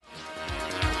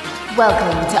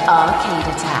Welcome to Arcade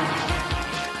Attack.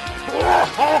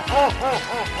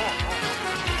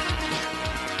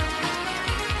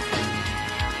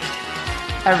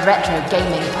 A retro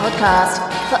gaming podcast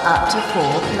for up to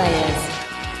 4 players.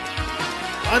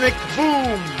 Sonic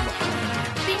Boom!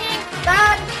 Singing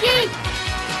that geek!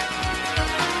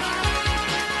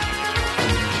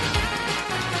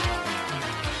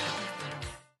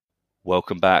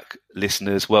 Welcome back,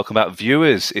 listeners. Welcome back,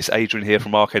 viewers. It's Adrian here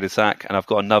from Arcade Attack, and I've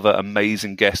got another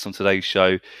amazing guest on today's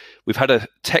show. We've had a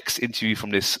text interview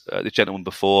from this gentleman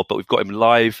before, but we've got him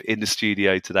live in the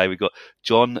studio today. We've got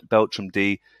John Beltram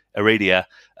de Heredia,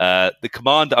 the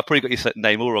commander. I probably got your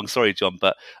name all wrong. Sorry, John,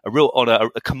 but a real honor,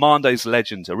 a Commandos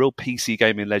legend, a real PC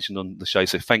gaming legend on the show.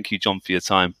 So thank you, John, for your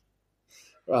time.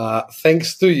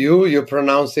 Thanks to you. You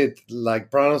pronounced it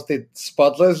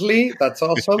spotlessly. That's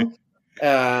awesome.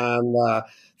 And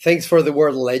thanks for the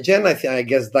word legend. I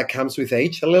guess that comes with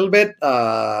age a little bit.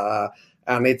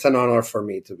 And it's an honor for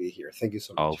me to be here. Thank you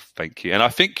so much. Oh, thank you. And I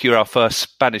think you're our first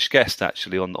Spanish guest,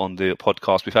 actually, on the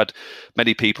podcast. We've had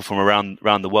many people from around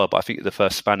the world, but I think you're the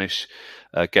first Spanish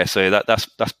guest. So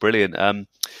that's brilliant. I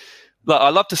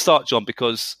love to start, John,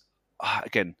 because,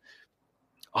 again,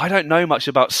 I don't know much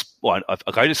about. Well, I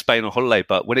go to Spain on holiday,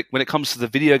 but when it comes to the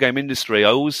video game industry, I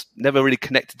always never really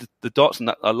connected the dots. And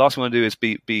the last thing I want to do is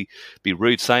be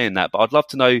rude saying that. But I'd love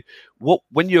to know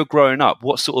when you were growing up,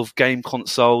 what sort of game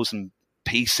consoles and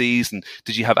PCs and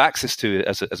did you have access to it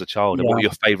as a child? And what were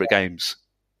your favorite games?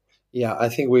 Yeah, I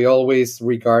think we always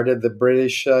regarded the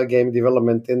British game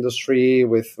development industry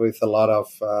with a lot of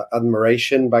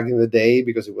admiration back in the day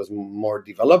because it was more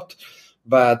developed.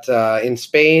 But in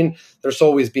Spain, there's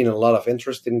always been a lot of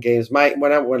interest in games. I was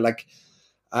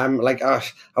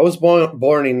born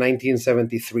in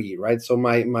 1973, right? So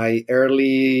my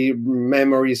early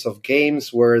memories of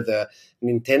games were the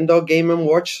Nintendo Game &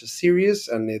 Watch series,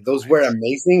 and those were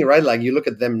amazing, right? Like you look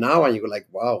at them now and you go like,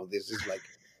 wow, this is like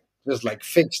just like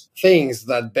fixed things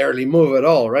that barely move at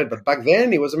all, right? But back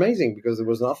then it was amazing because there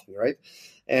was nothing, right?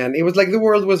 And it was like the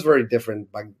world was very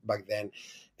different back then.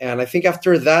 And I think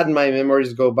after that, my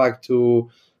memories go back to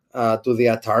the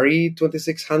Atari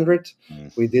 2600.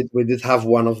 We did have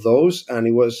one of those, and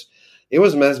it was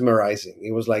mesmerizing.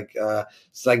 It was like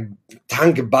it's like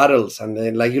tank battles, and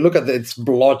then like you look at its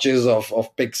blotches of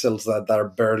pixels that are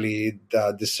barely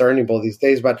discernible these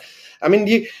days. But I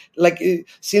mean,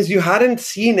 since you hadn't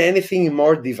seen anything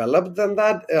more developed than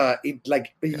that,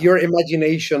 your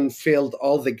imagination filled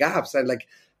all the gaps, and like.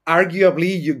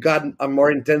 Arguably, you got a more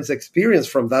intense experience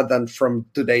from that than from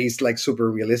today's like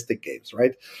super realistic games,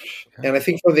 right? Okay. And I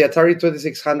think for the Atari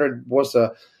 2600 was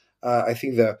I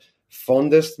think the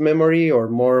fondest memory or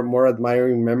more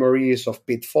admiring memories of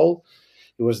Pitfall.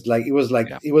 It was like.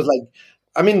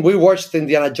 I mean, we watched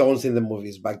Indiana Jones in the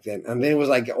movies back then, and then it was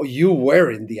like, oh, you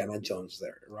were Indiana Jones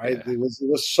there, right? Yeah. It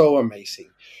was so amazing.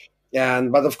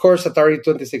 But of course, Atari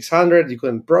 2600, you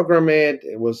couldn't program it.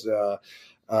 It was.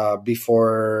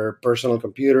 Before personal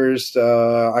computers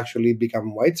actually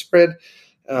become widespread.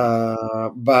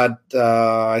 But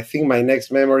I think my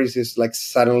next memories is like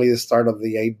suddenly the start of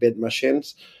the 8-bit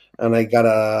machines. And I got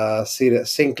a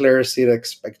Sinclair ZX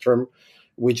Spectrum,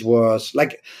 which was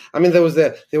like, I mean, there was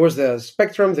the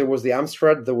Spectrum, there was the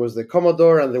Amstrad, there was the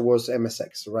Commodore, and there was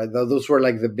MSX, right? Those were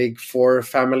like the big 4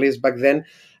 families back then.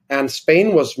 And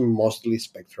Spain was mostly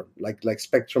Spectrum. Like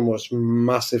Spectrum was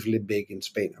massively big in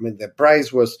Spain. I mean, the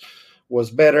price was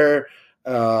better.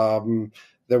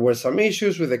 There were some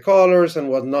issues with the colors and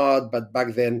whatnot, but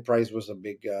back then price was a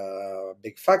big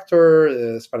factor.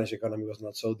 The Spanish economy was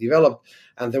not so developed,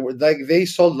 and they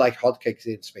sold like hotcakes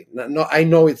in Spain. No, I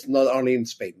know it's not only in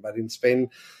Spain, but in Spain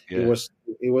it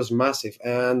was massive.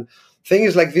 And thing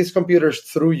is, like these computers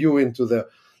threw you into the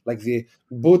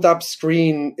boot up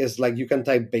screen is like you can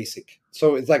type BASIC.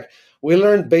 So it's like we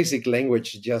learned basic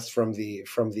language just from the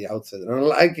outset. And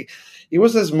like it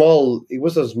was a small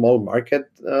market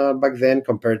back then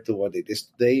compared to what it is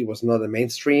today. It was not a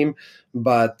mainstream,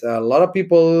 but a lot of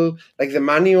people like the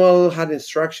manual had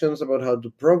instructions about how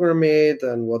to program it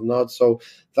and whatnot. So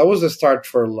that was a start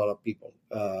for a lot of people,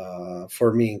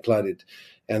 for me included.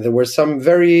 And there were some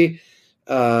very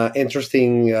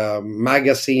interesting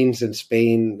magazines in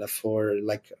Spain for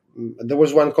like there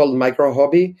was one called Micro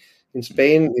Hobby in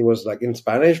Spain. It was like in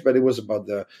Spanish, but it was about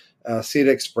the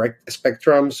ZX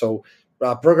Spectrum. So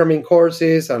programming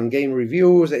courses and game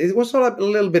reviews. It was all a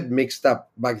little bit mixed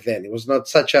up back then. It was not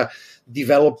such a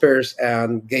developers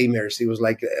and gamers. It was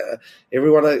like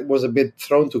everyone was a bit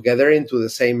thrown together into the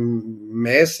same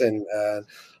mess and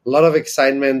a lot of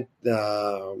excitement.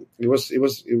 It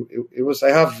was. I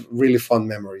have really fond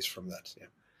memories from that. Yeah.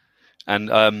 And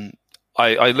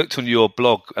I looked on your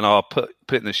blog, and I'll put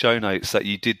it in the show notes, that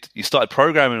you started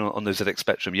programming on the ZX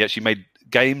Spectrum. You actually made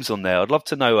games on there. I'd love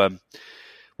to know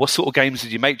what sort of games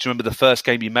did you make? Do you remember the first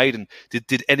game you made, and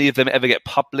did any of them ever get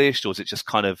published, or was it just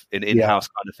kind of an in-house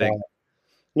kind of thing?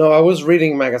 No, I was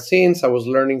reading magazines. I was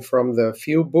learning from the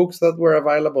few books that were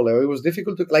available. It was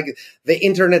difficult to, like, the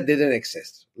internet didn't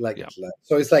exist.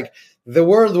 So it's like the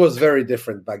world was very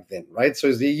different back then, right? So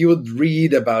you would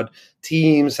read about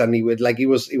teams, and it was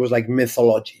like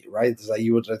mythology, right? It's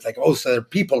like, oh, so there are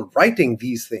people writing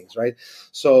these things, right?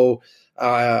 So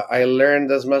I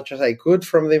learned as much as I could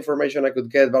from the information I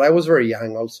could get, but I was very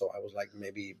young also. I was like,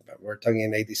 maybe we're talking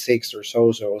in 86 or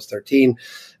so I was 13,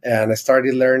 and I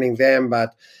started learning them.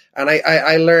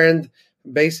 I learned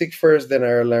BASIC first, then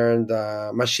I learned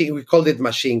machine. We called it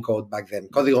machine code back then,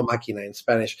 código máquina in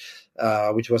Spanish,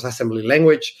 which was assembly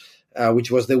language, which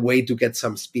was the way to get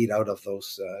some speed out of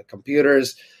those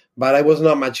computers. But I was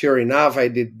not mature enough. I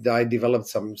developed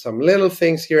some little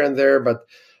things here and there, but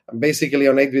basically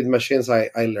on 8-bit machines, I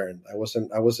learned. I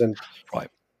wasn't right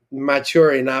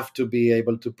mature enough to be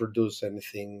able to produce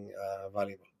anything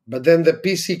valuable. But then the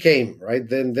PC came, right?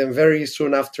 Then very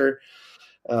soon after,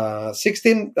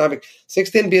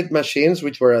 16-bit machines,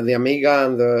 which were the Amiga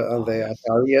and the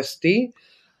Atari ST,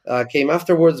 came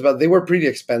afterwards, but they were pretty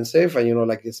expensive. And,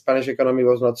 like, the Spanish economy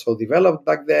was not so developed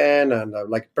back then. And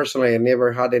personally, I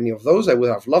never had any of those. I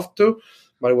would have loved to,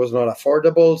 but it was not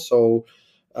affordable. So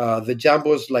the jump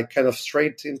was like kind of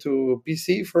straight into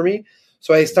PC for me.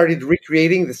 So I started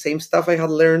recreating the same stuff I had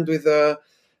learned with the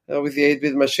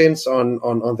 8-bit machines on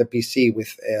the PC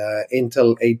with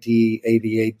Intel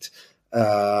 8088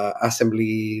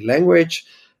 assembly language.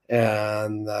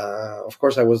 And of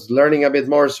course, I was learning a bit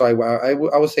more, so I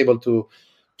was able to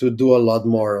do a lot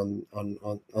more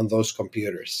on those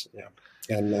computers. Yeah,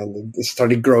 and it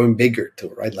started growing bigger too,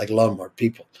 right? Like a lot more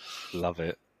people. Love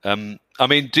it. I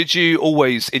mean, did you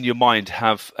always, in your mind,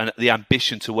 have the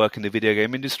ambition to work in the video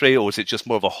game industry, or was it just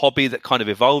more of a hobby that kind of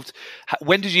evolved?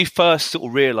 When did you first sort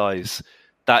of realize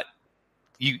that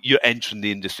you're entering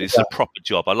the industry? It's a proper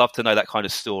job. I'd love to know that kind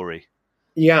of story.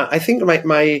 Yeah, I think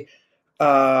I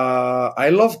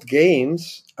loved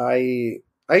games. I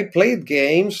played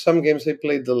games. Some games I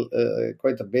played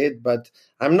quite a bit, but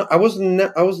I was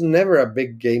never a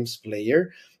big games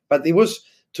player. But it was,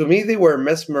 to me, they were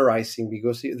mesmerizing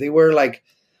because they were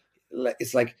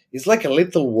it's like a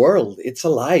little world. It's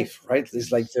alive, right?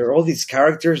 It's like there are all these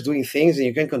characters doing things, and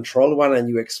you can control one and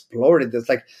you explore it. It's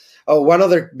like, one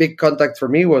other big contact for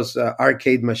me was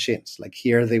arcade machines. Like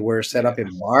here, they were set up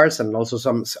in bars and also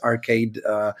some arcades.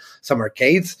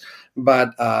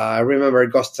 But I remember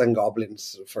Ghosts and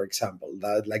Goblins, for example.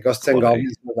 Ghosts and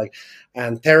Goblins,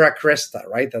 and Terra Cresta,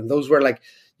 right? And those were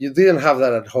you didn't have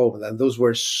that at home, and those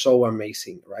were so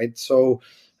amazing, right? So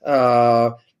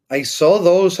I saw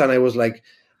those, and I was like,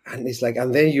 and it's like,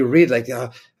 and then you read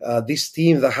this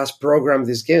team that has programmed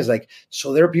this game. It's like,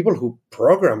 so there are people who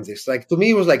program this. Like, to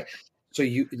me, it was like,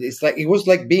 it was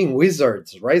like being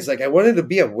wizards, right? It's like, I wanted to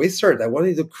be a wizard. I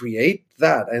wanted to create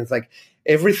that. And it's like,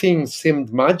 everything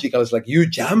seemed magical. It's like, you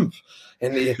jump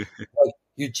and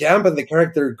you jump and the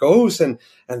character goes and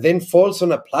then falls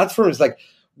on a platform. It's like,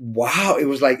 wow. It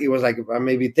was like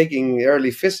maybe taking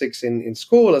early physics in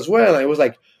school as well. And it was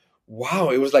like, wow.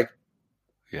 It was like,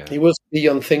 it was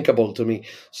beyond thinkable to me.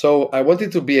 So I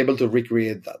wanted to be able to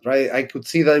recreate that, right? I could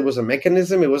see that it was a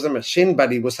mechanism, it was a machine,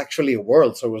 but it was actually a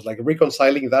world. So it was like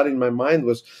reconciling that in my mind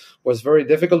was very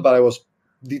difficult, but I was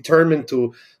determined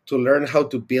to learn how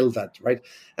to build that, right?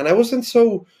 And I wasn't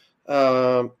so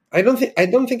I don't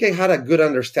think I had a good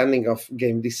understanding of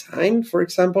game design, for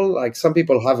example. Like some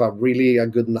people have a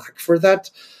good knack for that.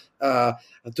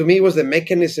 To me, it was the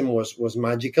mechanism was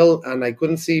magical, and I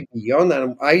couldn't see beyond.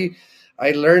 And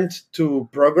I learned to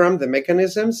program the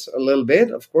mechanisms a little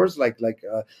bit, of course, the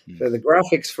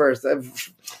graphics first.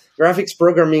 Graphics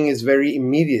programming is very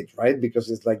immediate, right?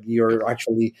 Because it's like you're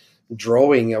actually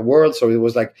drawing a world. So it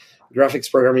was like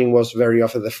graphics programming was very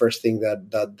often the first thing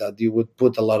that you would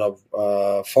put a lot of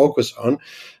focus on.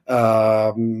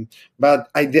 But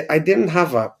I didn't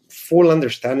have a full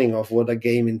understanding of what a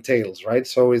game entails, right?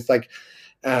 So it's like,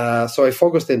 so I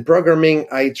focused in programming.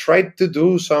 I tried to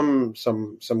do some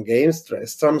games,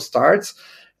 some starts,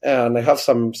 and I have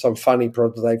some funny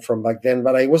prototype from back then,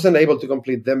 but I wasn't able to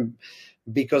complete them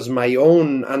because my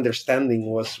own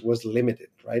understanding was limited,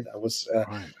 right? I was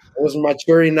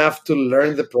mature enough to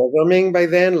learn the programming by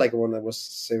then, like when I was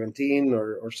 17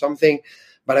 or something,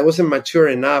 but I wasn't mature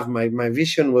enough. My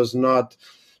vision was not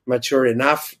mature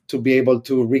enough to be able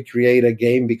to recreate a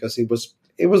game because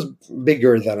it was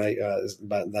bigger than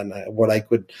what I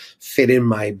could fit in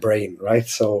my brain, right?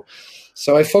 So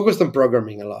I focused on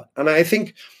programming a lot, and I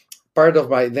think part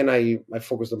of I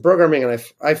focused on programming, and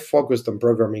I focused on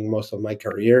programming most of my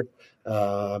career,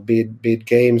 be it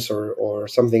games or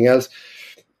something else.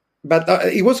 But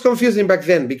it was confusing back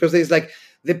then because it's like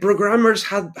the programmers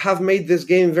have made this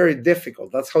game very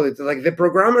difficult. That's how the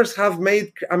programmers have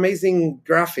made amazing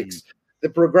graphics. The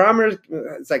programmers,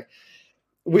 it's like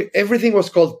everything was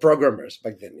called programmers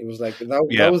back then. It was like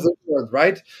that was the word,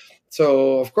 right?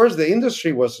 So of course the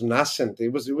industry was nascent. It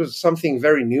was something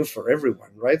very new for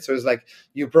everyone, right? So it's like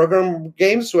you program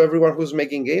games, so everyone who's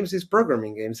making games is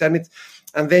programming games,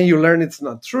 and then you learn it's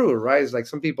not true, right? It's like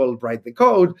some people write the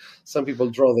code, some people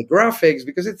draw the graphics,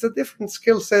 because it's a different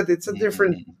skill set, it's a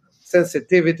different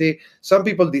sensitivity. Some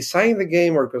people design the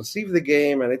game or conceive the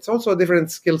game, and it's also a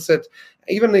different skill set.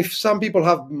 Even if some people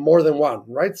have more than one,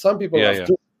 right? Some people have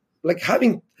two. Like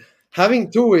having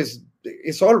two is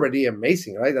already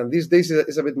amazing, right? And these days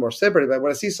it's a bit more separate. But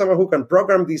when I see someone who can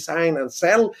program, design, and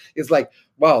sell, it's like,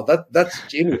 wow, that's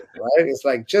genius, right? It's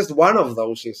like just one of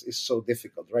those is so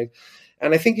difficult, right?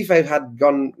 And I think if I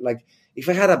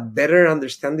had a better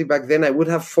understanding back then, I would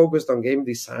have focused on game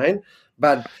design.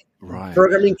 But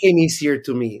programming came easier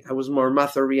to me. I was more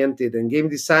math oriented, and game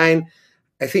design,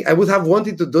 I think I would have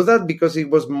wanted to do that because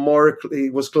it was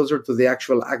closer to the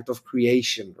actual act of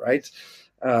creation, right?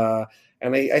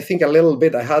 And I think a little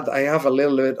bit, I have a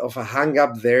little bit of a hang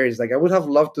up there. It's like I would have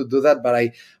loved to do that,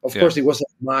 but of course it wasn't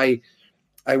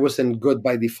I wasn't good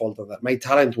by default on that. My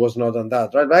talent was not on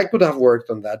that, right? I could have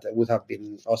worked on that. It would have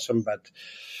been awesome, but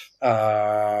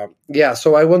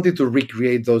so I wanted to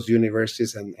recreate those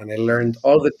universes, and I learned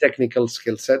all the technical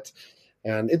skill set,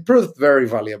 and it proved very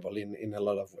valuable in a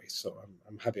lot of ways. So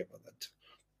I'm happy about that.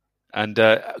 And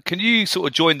can you sort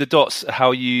of join the dots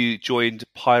how you joined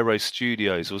Pyro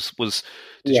Studios? Did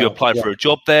you apply for a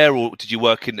job there, or did you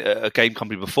work in a game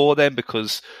company before then?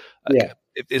 Because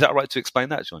is that right to explain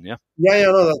that, John?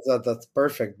 No, that's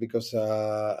perfect, because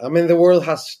the world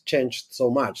has changed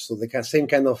so much, so the same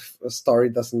kind of story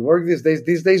doesn't work these days.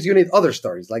 These days you need other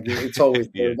stories. Like it's always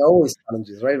there are always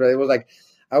challenges, right? But it was like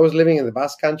I was living in the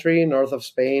Basque Country, north of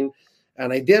Spain.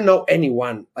 And I didn't know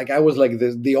anyone. Like I was like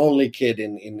the only kid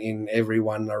in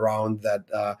everyone around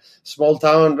that small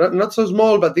town. Not so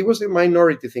small, but it was a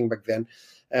minority thing back then.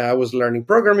 I was learning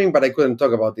programming, but I couldn't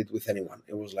talk about it with anyone.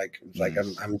 It was like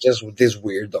I'm just this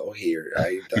weirdo here.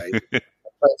 I tried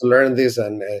to learn this,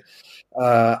 and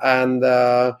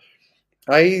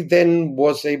I then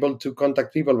was able to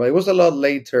contact people, but it was a lot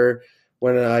later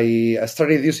when I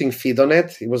started using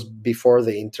Fidonet. It was before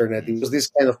the internet. It was this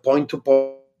kind of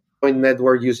point-to-point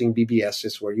network using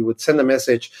BBSs, where you would send a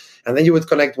message and then you would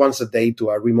connect once a day to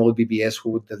a remote BBS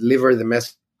who would deliver the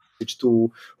message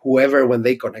to whoever when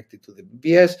they connected to the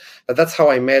BBS. But that's how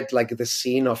I met like the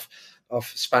scene of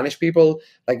Spanish people.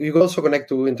 Like you could also connect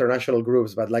to international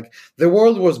groups, but like the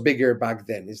world was bigger back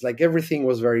then. It's like everything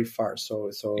was very far.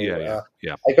 So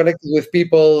I connected with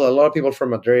people, a lot of people from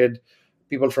Madrid,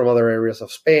 people from other areas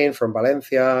of Spain, from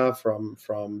Valencia,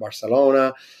 from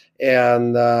Barcelona,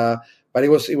 and but it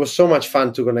was so much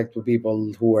fun to connect with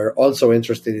people who were also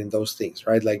interested in those things,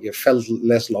 right? Like it felt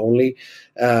less lonely,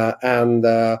 and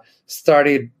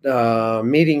started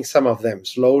meeting some of them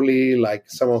slowly, like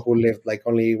someone who lived like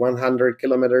only 100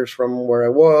 kilometers from where I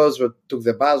was, but took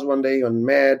the bus one day and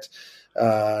met.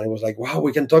 It was like, wow,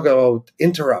 we can talk about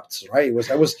interrupts, right?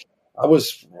 I was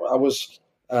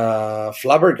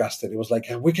flabbergasted. It was like,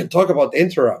 we can talk about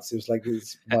interrupts. It was like,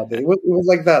 it was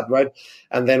like that, right?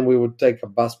 And then we would take a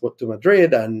bus to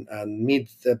Madrid and meet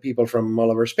the people from all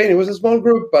over Spain. It was a small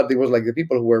group, but it was like the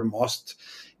people who were most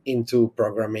into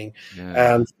programming.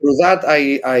 Yeah. And through that,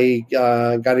 I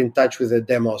got in touch with the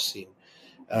demo scene.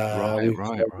 We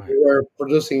were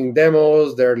producing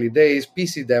demos, the early days,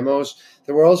 PC demos.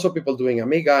 There were also people doing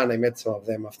Amiga, and I met some of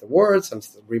them afterwards and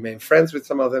remain friends with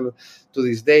some of them to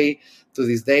these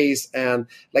days. And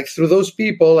like through those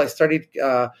people, I started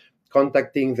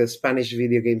contacting the Spanish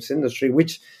video games industry,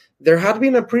 which there had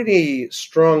been a pretty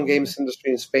strong games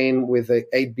industry in Spain with the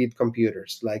 8-bit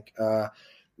computers. Like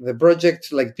the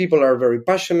project, like people are very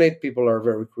passionate, people are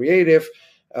very creative.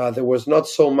 There was not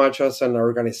so much as an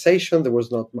organization. There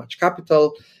was not much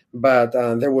capital, but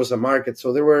there was a market.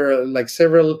 So there were like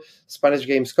several Spanish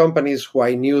games companies who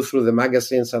I knew through the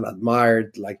magazines and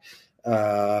admired.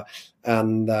 But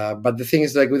the thing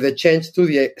is, like with the change to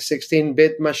the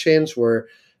 16-bit machines, where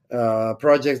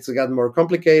projects got more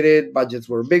complicated, budgets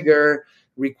were bigger,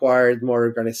 required more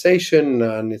organization,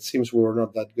 and it seems we were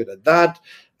not that good at that.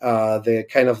 the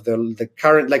kind of the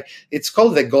current, like it's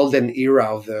called the golden era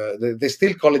of they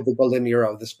still call it the golden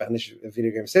era of the Spanish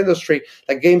video games industry.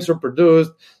 Like games were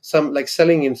produced, some like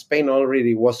selling in Spain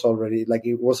was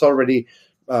already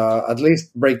at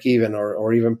least break even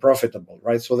or even profitable,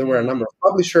 right? So there were a number of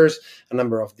publishers, a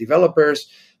number of developers,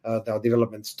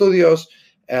 development studios,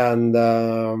 and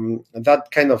that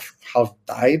kind of half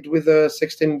died with the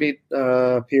 16-bit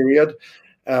period.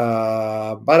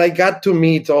 But I got to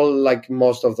meet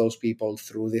most of those people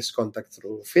through this contact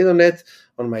through FidoNet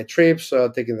on my trips,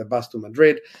 taking the bus to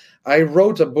Madrid. I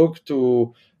wrote a book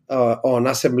on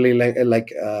assembly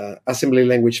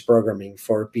language programming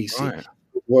for PC. Right.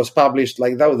 It was published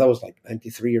that was like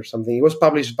 93 or something. It was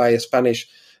published by a Spanish,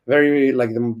 very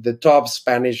like the top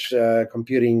Spanish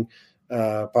computing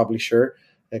publisher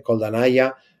called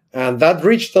Anaya, and that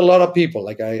reached a lot of people.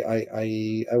 Like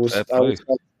I was at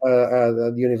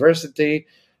university,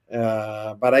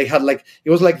 but I had it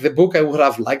was like the book I would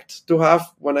have liked to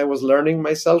have when I was learning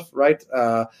myself, right?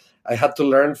 I had to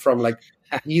learn from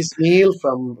piecemeal,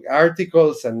 from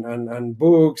articles and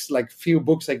books, like few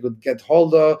books I could get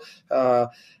hold of,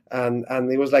 and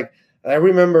it was like I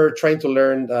remember trying to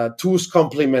learn 2's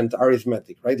complement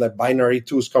arithmetic, right? Like binary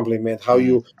 2's complement, how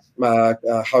you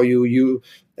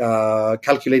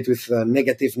calculate with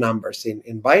negative numbers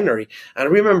in binary. And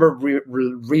I remember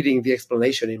reading the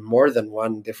explanation in more than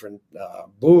one different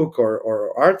book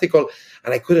or article,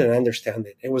 and I couldn't understand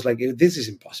it. It was like, this is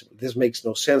impossible. This makes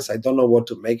no sense. I don't know what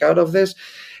to make out of this.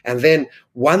 And then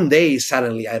one day,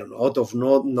 suddenly, I don't know, out of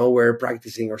nowhere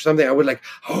practicing or something, I was like,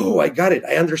 oh, I got it.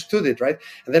 I understood it, right?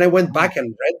 And then I went back and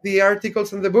read the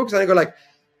articles and the books, and I go like,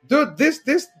 dude, this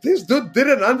dude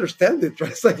didn't understand it.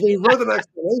 Right? It's like he wrote an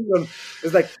explanation.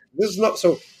 It's like this is not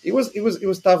so. It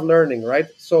was tough learning, right?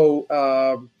 So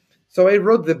I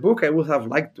wrote the book I would have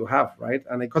liked to have, right?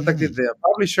 And I contacted the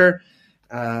publisher,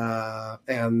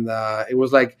 and it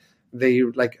was like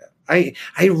I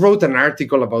wrote an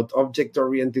article about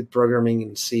object-oriented programming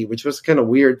in C, which was kind of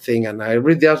weird thing. And I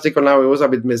read the article now; it was a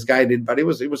bit misguided, but it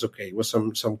was okay. It was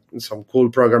some cool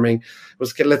programming. It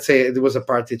was, let's say, it was a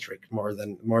party trick more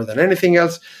than anything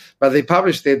else. But they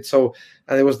published it, and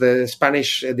it was the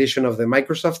Spanish edition of the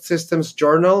Microsoft Systems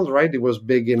Journal, right? It was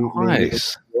big in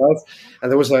Nice.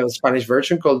 And there was a Spanish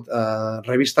version called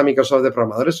Revista Microsoft de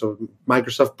Programadores, so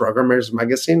Microsoft Programmers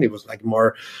Magazine. It was like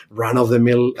more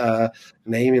run-of-the-mill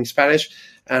name in Spanish,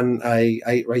 and I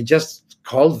just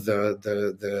called there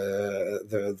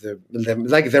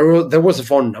was a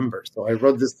phone number, so I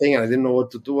wrote this thing and I didn't know what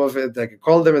to do with it. Like I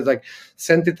called them, and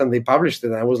sent it, and they published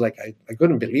it. And I was like, I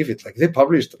couldn't believe it. Like they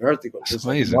published an article. That's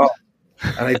amazing. Wow.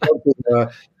 And I talked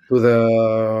to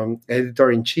the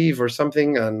editor-in-chief or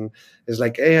something, and it's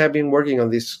like, hey, I've been working on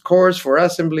this course for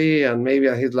assembly, and maybe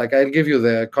he's like, I'll give you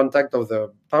the contact of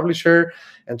the publisher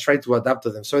and try to adapt to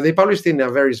them. So they published in a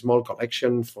very small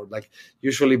collection for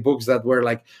usually books that were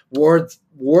like Word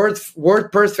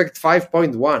Perfect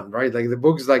 5.1, right? Like the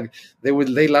books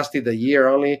they lasted a year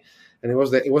only, and it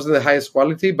wasn't the highest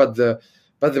quality, but the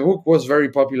book was very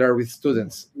popular with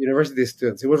students, university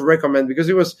students. It was recommended because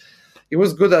it was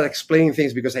good at explaining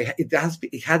things, because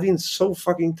it had been so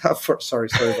fucking tough sorry.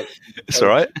 It's all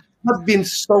right. It had been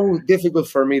so difficult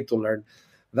for me to learn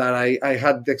that I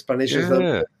had the explanations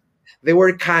that they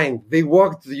were kind. They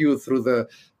walked you through the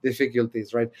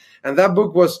difficulties, right? And that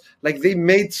book was they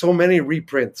made so many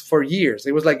reprints for years.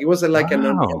 It was an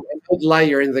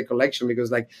outlier in the collection,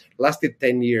 because lasted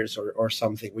 10 years or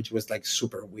something, which was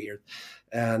super weird.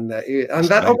 And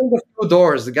that opened a few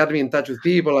doors. It got me in touch with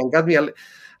people and got me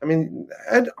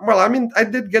I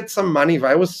did get some money.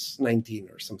 I was 19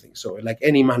 or something, so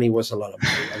any money was a lot of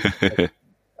money.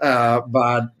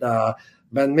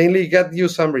 But mainly got you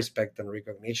some respect and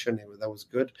recognition. That was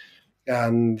good.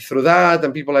 And through that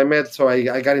and people I met, so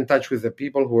I got in touch with the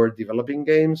people who were developing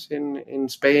games in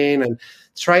Spain, and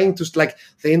trying to the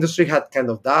industry had kind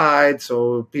of died.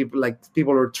 So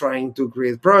people were trying to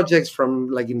create projects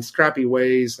from in scrappy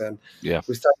ways. And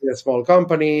we started a small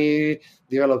company,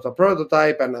 developed a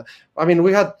prototype, and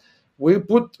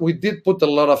we did put a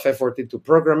lot of effort into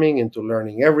programming, into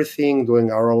learning everything,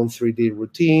 doing our own 3D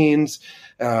routines,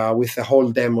 with the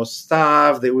whole demo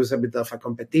stuff. There was a bit of a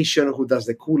competition who does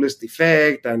the coolest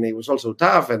effect, and it was also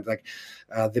tough. And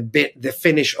the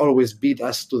finish always beat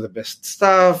us to the best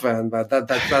stuff, but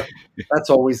that's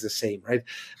always the same, right?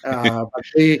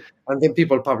 And then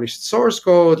people published source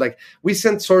code. We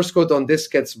sent source code on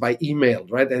diskettes by email,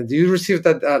 right? And you received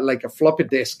that a floppy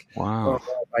disk. Wow.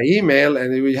 By email,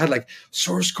 and we had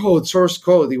source code.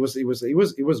 It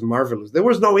was marvelous. There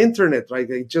was no internet, right?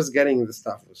 Just getting the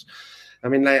stuff I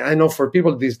mean, I know for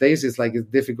people these days, it's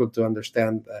difficult to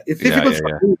understand. It's difficult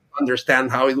for me to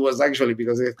understand how it was actually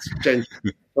because it's changed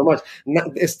so much.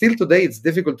 Still today, it's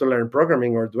difficult to learn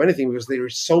programming or do anything because there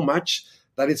is so much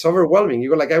that it's overwhelming.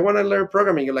 You go like, I want to learn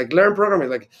programming. You're like, learn programming,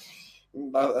 like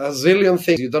a zillion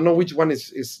things. You don't know which one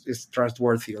is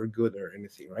trustworthy or good or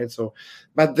anything, right? So,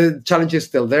 but the challenge is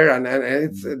still there, and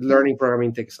it's learning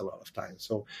programming takes a lot of time.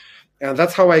 So, and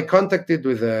that's how I contacted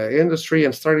with the industry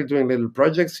and started doing little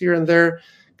projects here and there.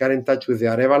 Got in touch with the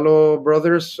Arevalo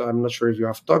brothers. I'm not sure if you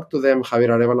have talked to them, Javier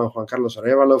Arevalo and Juan Carlos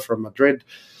Arevalo from Madrid.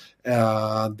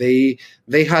 They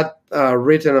had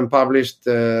written and published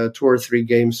 2 or 3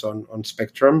 games on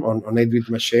Spectrum on 8-bit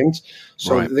machines.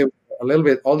 So they were a little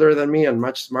bit older than me and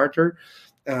much smarter.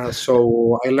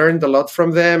 So I learned a lot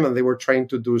from them, and they were trying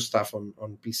to do stuff on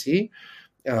PC.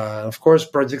 Of course,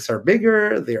 projects are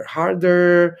bigger, they're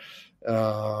harder.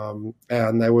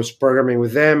 And I was programming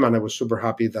with them, and I was super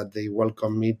happy that they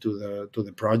welcomed me to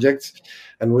the projects.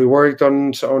 And we worked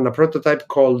on a prototype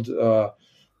called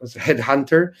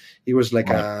Headhunter. It was like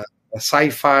a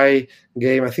sci-fi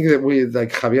game. I think that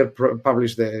Javier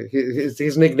published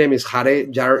his nickname is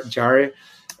Jare.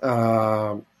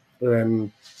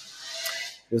 And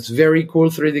it's very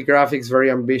cool 3D graphics, very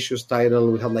ambitious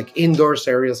title. We had indoors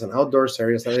areas and outdoors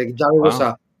areas. Jare was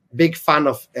a big fan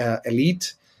of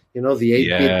Elite. The 8-bit.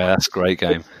 Yeah, that's a great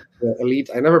game. Elite.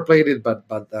 I never played it, but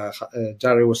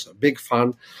Jare was a big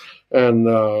fan. And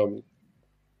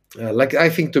I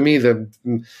think to me, the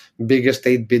biggest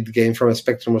 8-bit game from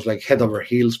Spectrum was Head Over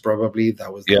Heels, probably.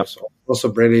 That was also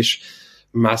British.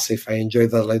 Massive. I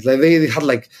enjoyed that. They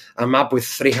had a map with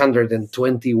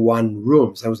 321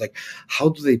 rooms. I was like, how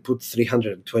do they put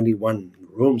 321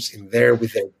 rooms in there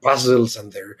with their puzzles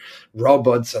and their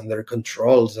robots and their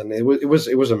controls? And it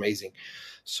was amazing.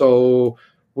 So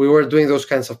we were doing those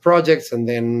kinds of projects, and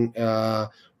then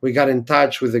we got in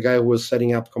touch with the guy who was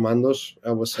setting up Commandos.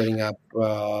 I was setting up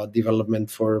development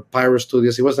for Pyro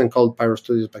Studios. It wasn't called Pyro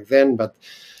Studios back then, but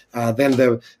then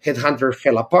the Headhunter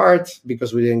fell apart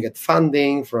because we didn't get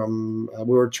funding from.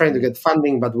 We were trying to get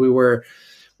funding, but we were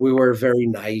very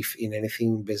naive in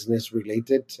anything business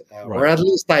related, or at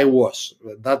least I was,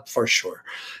 that for sure.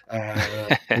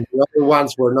 And the other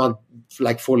ones were not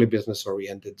fully business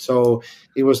oriented. So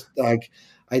it was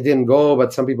I didn't go,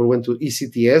 but some people went to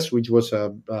ECTS, which was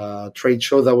a trade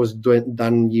show that was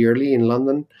done yearly in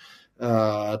London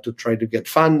to try to get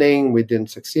funding. We didn't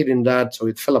succeed in that, so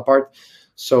it fell apart.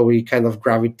 So we kind of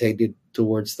gravitated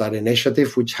towards that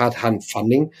initiative, which had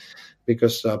funding,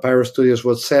 because Pyro Studios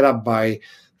was set up by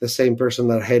the same person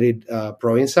that headed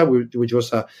Proinsa, which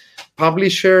was a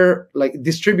publisher,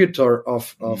 distributor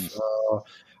of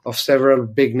several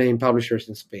big name publishers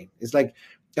in Spain. It's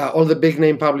all the big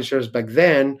name publishers back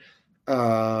then.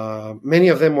 Many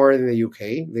of them were in the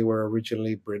UK. They were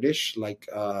originally British,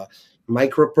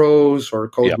 Microprose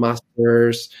or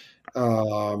Codemasters,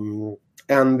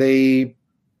 and they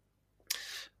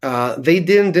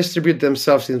didn't distribute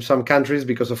themselves in some countries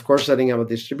because, of course, setting up a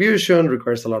distribution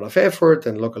requires a lot of effort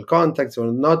and local contacts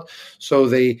or not. So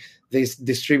they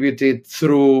distributed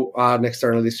through an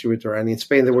external distributor. And in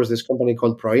Spain, there was this company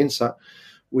called Proinsa,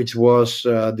 which was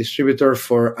a distributor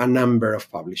for a number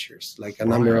of publishers, a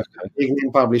number of big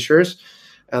name publishers.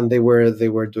 And they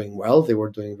were doing well. They were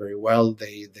doing very well.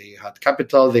 They had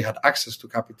capital. They had access to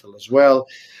capital as well.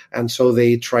 And so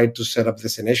they tried to set up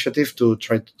this initiative to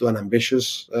try to do an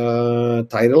ambitious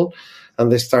title. And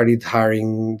they started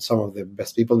hiring some of the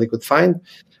best people they could find.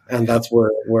 And that's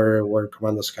where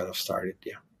Commandos kind of started,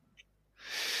 yeah.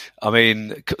 I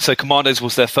mean, so Commandos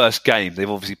was their first game. They've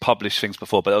obviously published things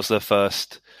before, but that was their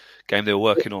first game they were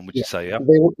working on, would you say? They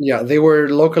were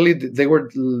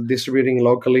distributing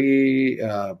locally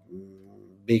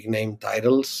big name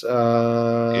titles.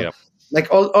 All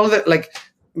the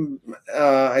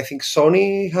I think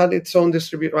Sony had its own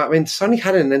distributor. I mean, Sony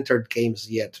hadn't entered games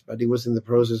yet, but it was in the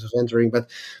process of entering. But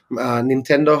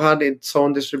Nintendo had its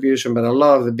own distribution, but a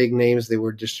lot of the big names they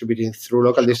were distributing through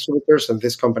local distributors, and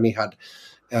this company had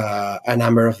a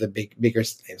number of the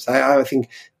biggest names. I think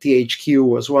THQ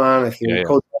was one. I think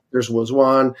Codemasters was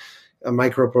one.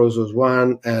 Microprose was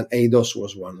one, and Eidos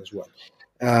was one as well.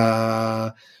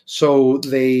 So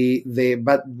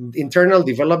but internal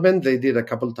development, they did a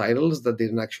couple titles that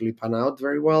didn't actually pan out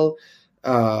very well.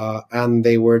 And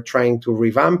they were trying to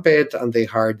revamp it, and they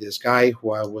hired this guy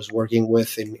who I was working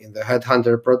with in the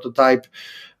Headhunter prototype.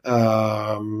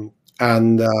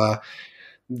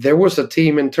 There was a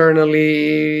team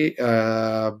internally,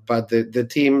 but the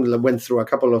team went through a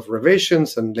couple of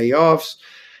revisions and layoffs.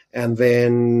 And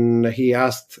then he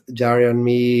asked Jari and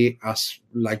me, as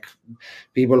like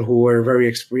people who were very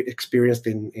experienced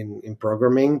in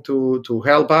programming, to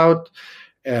help out.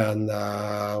 And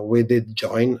we did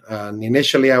join. And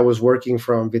initially, I was working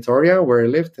from Vitoria, where I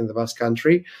lived in the Basque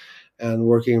Country, and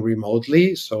working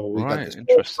remotely. So we got this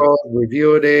code,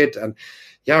 reviewed it, and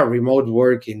remote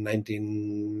work in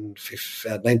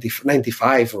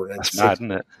 1995 or 96. That's mad,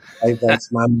 isn't it?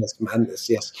 That's madness.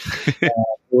 Yes, it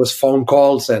was phone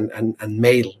calls and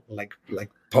mail, like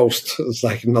post. It's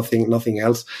like nothing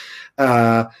else.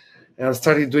 And I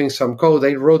started doing some code.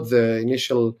 I wrote the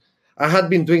initial. I had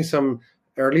been doing some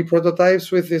early prototypes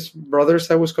with these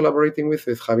brothers I was collaborating with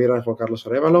Javier and Juan Carlos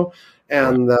Arevalo,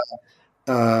 and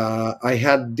I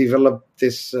had developed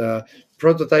this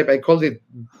prototype. I called it.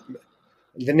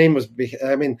 The name was.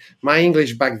 My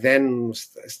English back then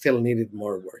still needed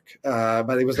more work,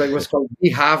 but it was called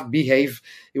Behave.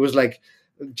 It was like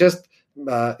just.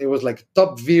 It was like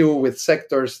top view with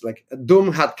sectors. Like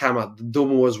Doom had come out.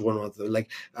 Doom was one of them.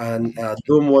 And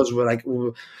Doom was like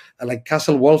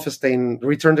Castle Wolfenstein.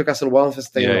 Return to Castle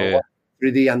Wolfenstein.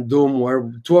 3D and Doom were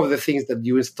two of the things that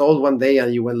you installed one day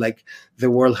and you went like,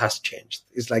 the world has changed.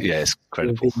 It's like it's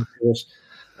incredible.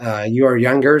 You are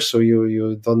younger, so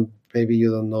you don't. Maybe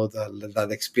you don't know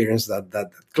that experience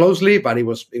that closely, but it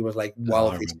was like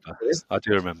wow. I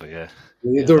do remember, yeah.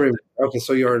 You do remember. Okay,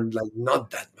 so you're like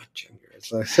not that much younger.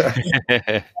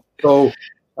 So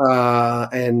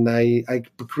and I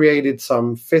created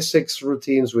some physics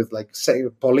routines with like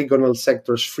polygonal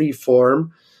sectors, free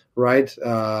form, right?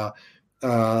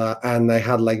 And I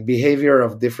had like behavior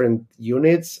of different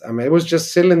units. It was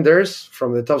just cylinders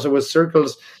from the top. So it was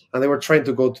circles, and they were trying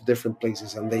to go to different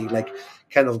places, and they like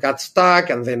kind of got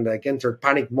stuck, and then like entered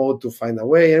panic mode to find a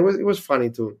way. And it was funny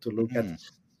to look at.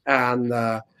 And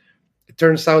it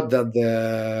turns out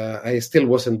that I still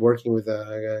wasn't working with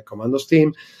the Commandos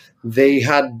team. They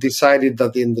had decided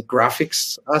that in the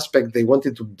graphics aspect, they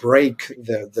wanted to break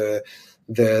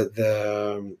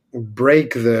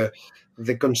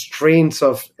the constraints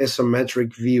of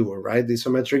isometric view, right? The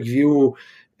isometric view,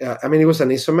 it was an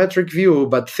isometric view,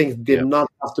 but things did not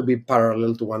have to be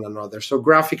parallel to one another. So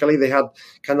graphically, they had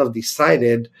kind of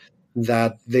decided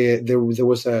that there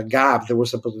was a gap, there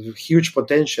was a huge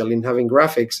potential in having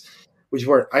graphics which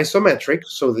were isometric,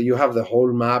 so that you have the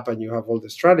whole map and you have all the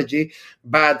strategy,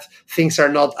 but things are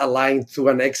not aligned to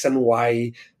an X and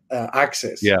Y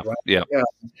axis. Right?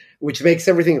 Which makes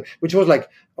everything, which was like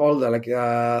all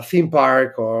the theme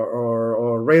park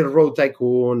or Railroad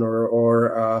Tycoon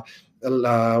or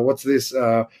what's this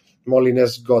Molyneux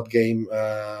God game?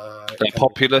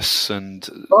 Populous and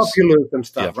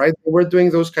stuff, right? They were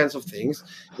doing those kinds of things.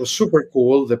 It was super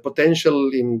cool. The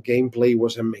potential in gameplay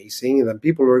was amazing, and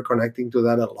people were connecting to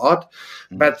that a lot.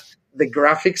 But the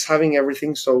graphics, having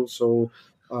everything so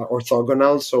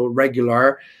orthogonal, so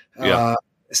regular,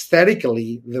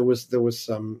 aesthetically, there was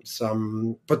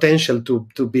some potential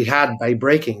to be had by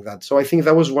breaking that. So I think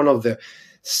that was one of the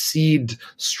seed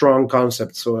strong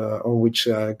concepts on which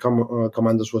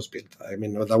Commandos was built.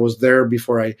 That was there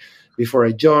before I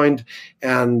joined,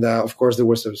 and of course there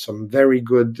was some very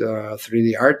good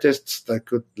 3D artists that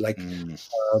could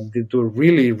do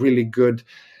really really good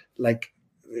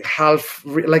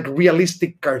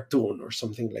realistic cartoon or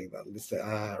something like that,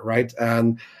 right?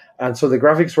 And so the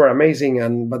graphics were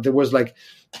amazing, but there was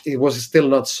it was still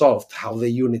not solved how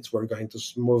the units were going to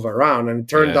move around, and it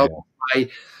turned out my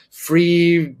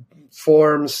free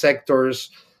form sectors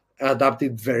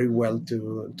adapted very well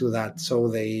to that. So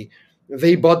they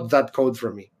bought that code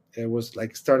from me. It was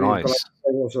like starting. Nice.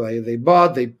 So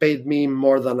they paid me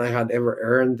more than I had ever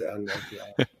earned,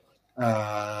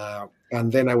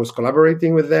 and then I was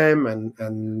collaborating with them,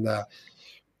 and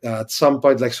at some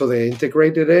point, so they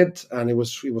integrated it, and it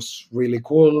was really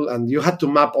cool. And you had to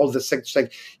map all the sectors.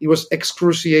 It was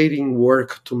excruciating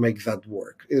work to make that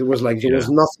work. It was there was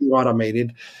nothing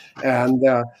automated, and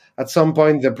at some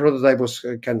point the prototype was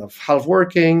kind of half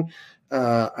working.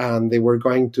 And they were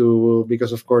going to,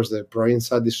 because of course the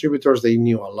ProInsat distributors, they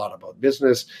knew a lot about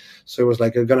business. So it was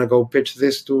I'm going to go pitch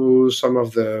this to some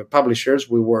of the publishers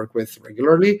we work with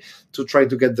regularly to try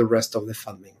to get the rest of the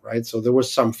funding, right? So there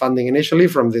was some funding initially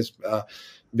from this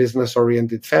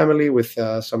business-oriented family with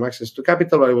some access to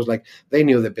capital, but it was they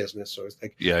knew the business. So it's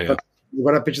but we're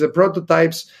going to pitch the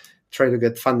prototypes, try to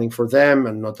get funding for them,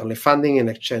 and not only funding in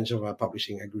exchange of a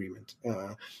publishing agreement.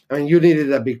 You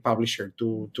needed a big publisher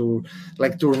to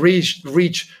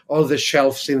reach all the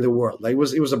shelves in the world. It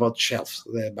was about shelves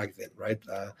back then, right?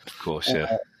 Of course,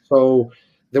 yeah. So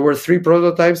there were 3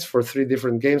 prototypes for 3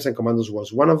 different games, and Commandos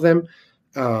was one of them.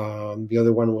 The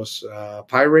other one was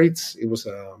Pirates. It was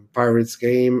a Pirates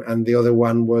game, and the other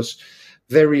one was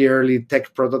very early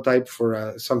tech prototype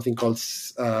for something called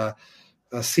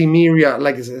Cimmeria,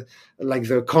 like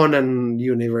the Conan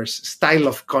universe, style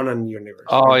of Conan universe.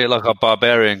 Oh, right? Yeah, like a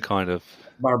barbarian kind of.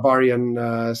 Barbarian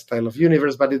style of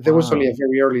universe, but there was only a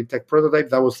very early tech prototype.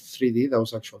 That was 3D. That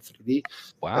was actual 3D.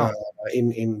 Wow.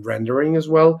 In rendering as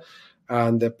well.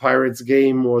 And the Pirates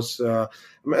game was the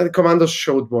Commandos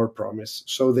showed more promise,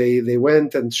 so they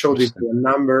went and showed it to a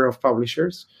number of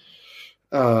publishers.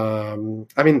 I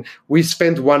mean, we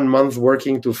spent 1 month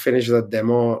working to finish that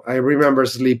demo. I remember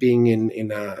sleeping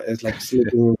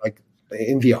sleeping like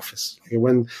in the office.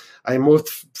 When I moved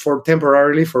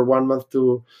temporarily for 1 month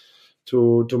to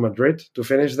Madrid to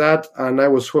finish that, and I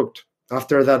was hooked.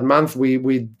 After that month, we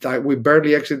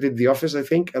barely exited the office, I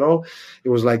think, at all. It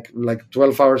was like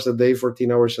 12 hours a day,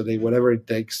 14 hours a day, whatever it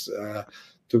takes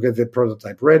to get the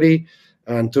prototype ready.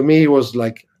 And to me, it was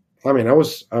like, I mean, I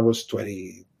was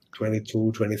 20,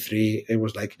 22, 23. It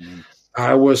was like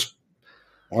I was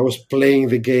playing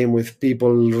the game with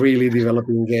people really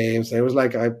developing games. It was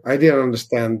like I didn't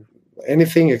understand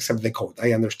anything except the code.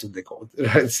 I understood the code.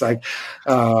 It's like,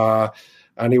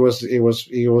 and it was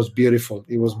beautiful.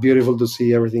 It was beautiful to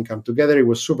see everything come together. It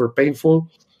was super painful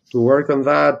to work on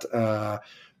that,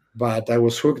 but I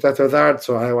was hooked after that.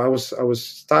 So I was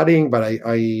studying, but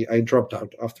I dropped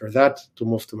out after that to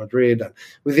move to Madrid, and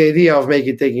with the idea of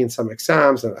taking some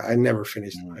exams. And I never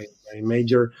finished my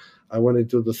major. I wanted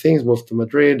to do things. Moved to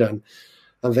Madrid, and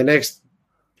the next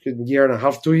year and a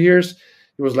half, 2 years.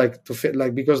 It was like to fit,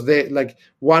 like, because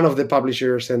one of the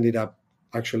publishers ended up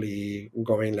actually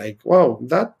going like, wow,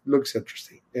 that looks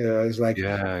interesting. It's like,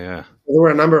 yeah. There were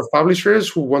a number of publishers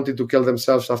who wanted to kill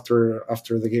themselves after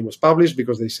the game was published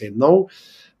because they said no.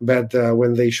 But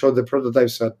when they showed the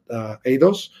prototypes at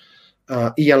Eidos,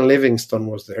 Ian Livingstone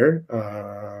was there.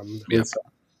 Who's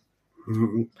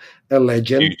a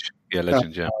legend. Huge. Yeah,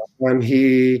 legend, yeah. And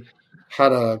he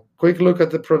had a quick look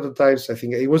at the prototypes. I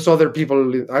think it was other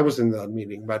people. I was in that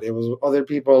meeting, but it was other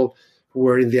people who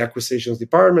were in the acquisitions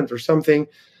department or something. And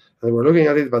they were looking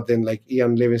at it, but then like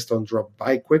Ian Livingstone dropped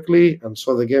by quickly and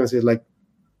saw the game and said like,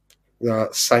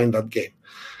 sign that game.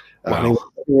 Wow.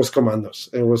 It was Commandos.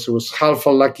 It was half a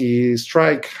lucky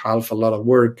strike, half a lot of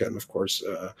work, and of course,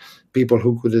 people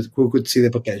who could see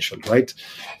the potential, right?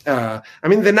 I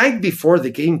mean, the night before the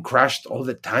game crashed all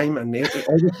the time, and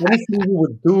anything you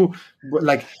would do,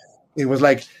 like it was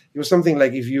something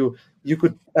like if you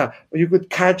could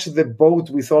catch the boat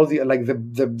with all the like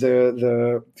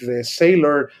the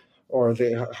sailor or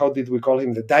how did we call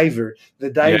him, the diver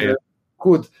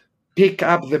could pick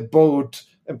up the boat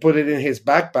and put it in his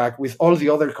backpack with all the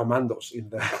other commandos in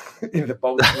the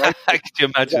boat. Right? Could you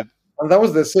imagine? Yeah. And that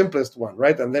was the simplest one,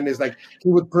 right? And then it's like he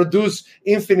would produce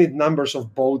infinite numbers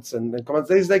of boats and commandos.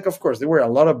 It's like, of course, there were a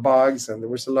lot of bugs and there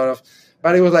was a lot of,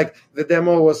 but it was like the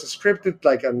demo was scripted,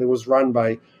 like, and it was run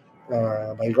by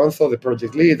Gonzo, the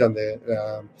project lead, and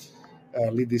the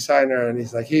lead designer, and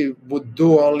it's like he would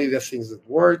do only the things that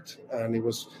worked, and it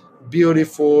was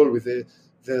beautiful with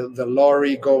the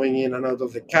lorry going in and out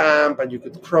of the camp, and you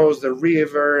could cross the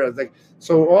river, and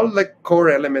so all the core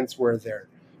elements were there,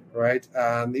 right?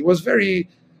 And it was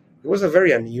a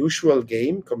very unusual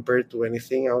game compared to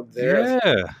anything out there.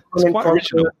 Yeah, it's quite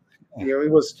original.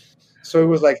 It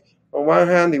was like, on one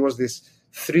hand, it was this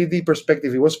 3D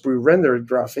perspective. It was pre-rendered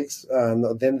graphics,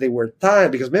 and then they were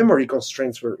timed because memory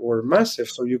constraints were massive,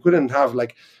 so you couldn't have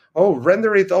like,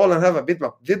 render it all and have a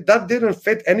bitmap. That didn't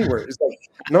fit anywhere. It's like,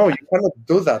 no, you cannot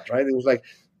do that, right? It was like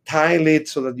tile it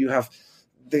so that you have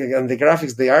the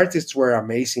graphics. The artists were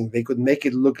amazing. They could make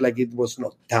it look like it was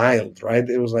not tiled, right?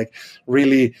 It was like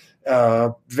really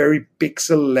very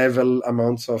pixel level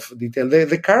amounts of detail.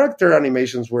 The character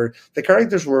animations were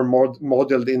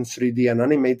modeled in 3D and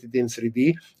animated in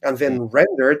 3D and then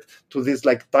rendered to these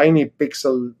like tiny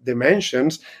pixel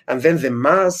dimensions, and then the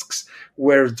masks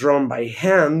were drawn by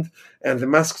hand, and the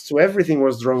masks to everything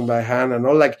was drawn by hand, and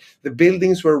all like the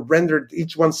buildings were rendered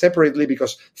each one separately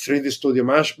because 3D Studio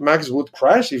Max would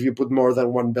crash if you put more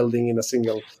than one building in a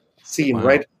single scene. Wow.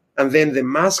 Right? And then the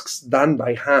masks done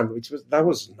by hand, that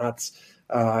was nuts.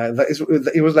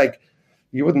 It was like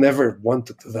you would never want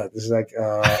to do that. It's like,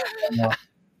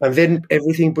 and then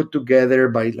everything put together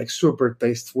by like super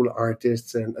tasteful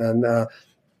artists, and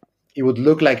it would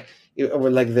look like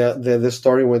the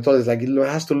story went on. It's like it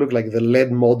has to look like the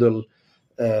LED model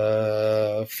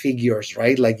figures,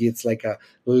 right? Like it's like a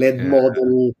LED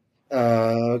model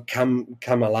come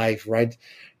alive, right?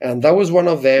 And that was one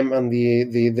of them. And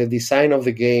the design of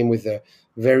the game with the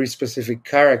very specific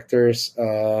characters,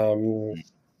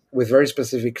 with very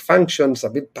specific functions, a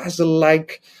bit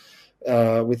puzzle-like,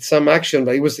 with some action,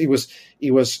 but it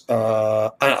was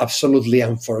absolutely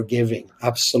unforgiving,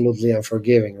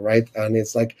 right? And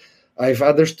it's like I've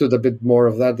understood a bit more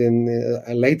of that in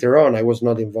later on. I was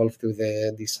not involved with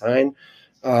the design,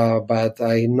 but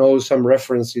I know some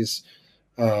references.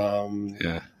 For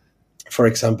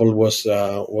example, was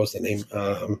the name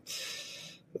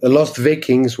Lost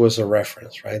Vikings was a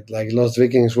reference, right? Like Lost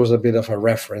Vikings was a bit of a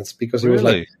reference because it was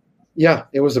like. Yeah,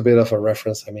 it was a bit of a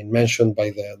reference. I mean, mentioned by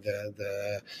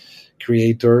the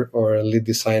creator or lead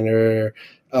designer.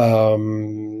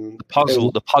 The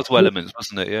puzzle elements,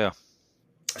 wasn't it? Yeah,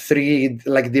 3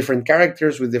 like different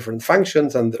characters with different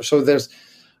functions, and so there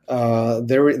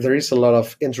is a lot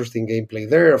of interesting gameplay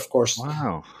there. Of course,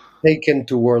 wow. Taken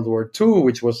to World War II,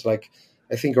 which was like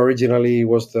I think originally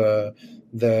was the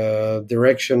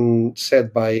direction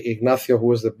set by Ignacio, who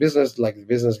was the business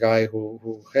guy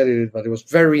who headed it, but he was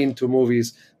very into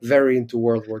movies, very into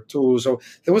World War II. So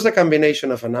there was a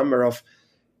combination of a number of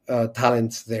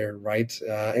talents there, right?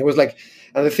 It was like,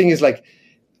 and the thing is, like,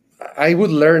 I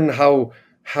would learn how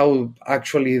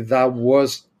actually that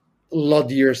was a lot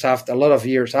of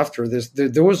years after this.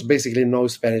 There was basically no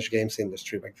Spanish games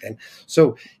industry back then.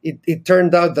 So it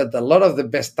turned out that a lot of the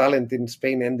best talent in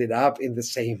Spain ended up in the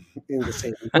same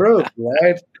group,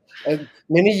 right? And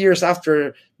many years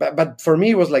after, but for me,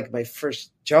 it was like my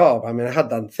first job. I mean, I had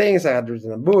done things, I had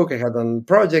written a book, I had done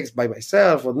projects by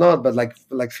myself or not, but like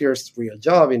first real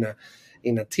job in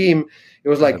a team. It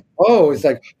was like, it's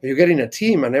like you get in a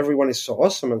team and everyone is so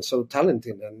awesome and so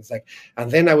talented, and it's like,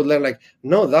 and then I would learn like,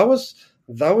 no, that was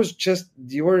just,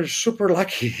 you were super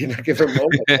lucky in a given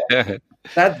moment.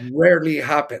 That rarely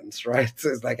happens, right? So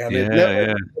it's like, and it never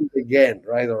happens again,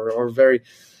 right? Or very,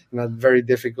 in a very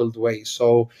difficult way.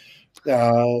 So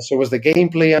it was the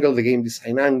gameplay angle, the game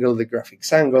design angle, the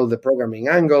graphics angle, the programming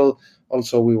angle.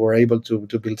 Also, we were able to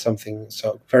build something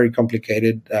so very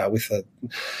complicated with a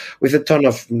ton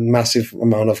of massive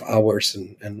amount of hours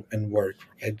and work,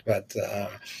 right? But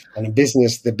and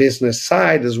the business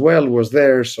side as well was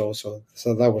there. So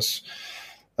that was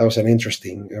a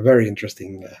very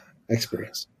interesting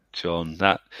experience. John,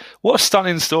 what a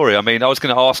stunning story. I mean, I was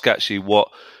going to ask actually what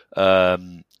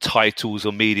titles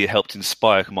or media helped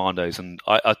inspire Commandos, and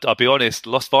I'll be honest,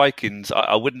 Lost Vikings,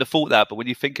 I wouldn't have thought that, but when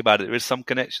you think about it, there is some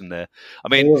connection there. I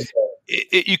mean,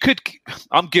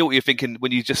 I'm guilty of thinking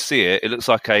when you just see it, it looks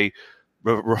like a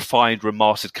refined,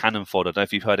 remastered Cannon Fodder. I don't know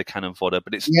if you've heard of Cannon Fodder,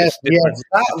 but it's different.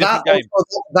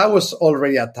 That was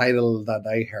already a title that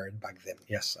I heard back then.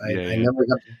 Yes, I never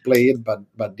got to play it, but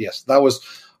yes, that was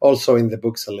also in the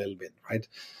books a little bit, right?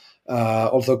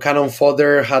 Also, Cannon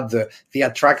Fodder had the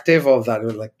attractive of that,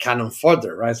 like Cannon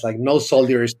Fodder, right? It's like no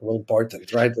soldier is too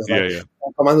important, right? It's like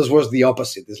Commandos was the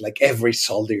opposite. It's like every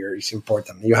soldier is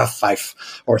important. You have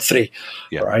 5 or 3,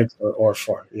 right? Or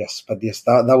 4. Yes, but yes,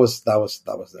 that was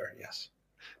there. Yes,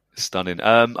 stunning.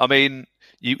 I mean,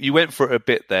 you went for it a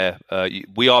bit there.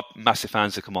 We are massive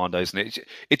fans of Commandos, and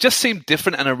it just seemed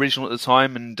different and original at the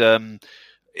time, and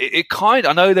I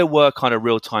know there were kind of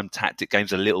real-time tactic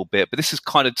games a little bit, but this is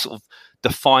kind of sort of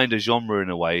defined a genre in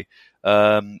a way.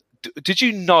 Did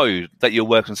you know that you're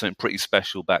working on something pretty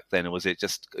special back then, or was it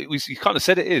just? You kind of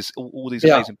said it is all these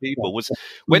amazing people.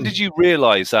 When did you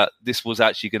realize that this was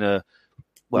actually going to?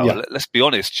 Well, let's be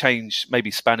honest, change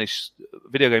maybe Spanish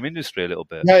video game industry a little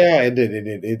bit. Yeah, it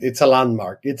did. It's a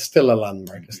landmark. It's still a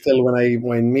landmark. Still, when I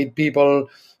meet people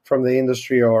from the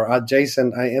industry or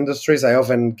adjacent industries, I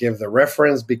often give the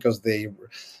reference because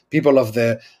people of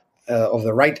the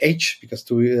right age,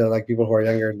 because like people who are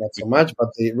younger, not so much, but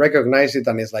they recognize it,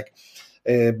 and it's like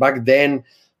back then,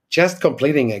 just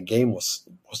completing a game was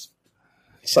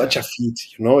such a feat.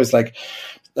 It's like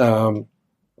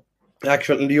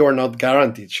actually you are not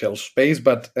guaranteed shelf space,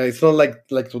 but it's not like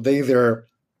today there's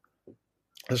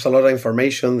a lot of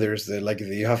information. There's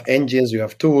you have engines, you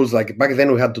have tools. Like back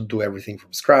then, we had to do everything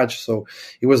from scratch, so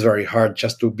it was very hard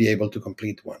just to be able to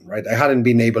complete one. Right, I hadn't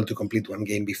been able to complete one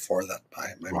game before that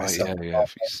by myself.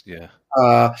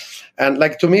 And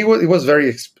like to me, it was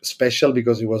very special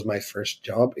because it was my first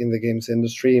job in the games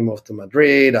industry. I moved to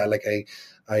Madrid. I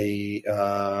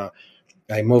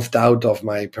moved out of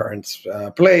my parents'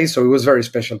 place, so it was very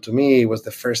special to me. It was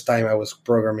the first time I was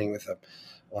programming with a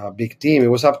big team.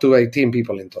 It was up to 18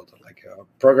 people in total. Like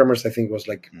programmers, I think it was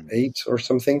like 8 or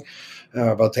something,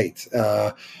 about 8.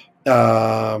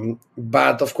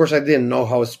 But of course, I didn't know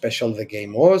how special the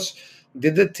game was.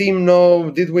 Did the team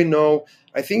know? Did we know?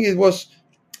 I think it was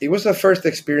a first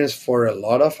experience for a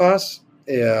lot of us,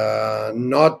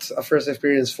 not a first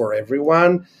experience for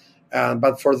everyone.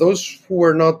 But for those who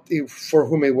were not, for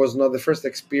whom it was not the first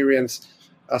experience,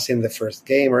 as in the first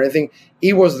game or anything.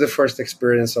 It was the first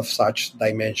experience of such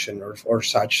dimension or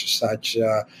such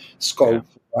scope,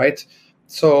 right?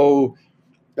 So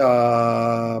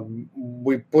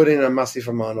we put in a massive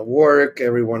amount of work.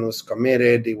 Everyone was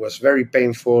committed. It was very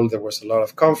painful. There was a lot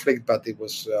of conflict, but it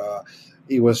was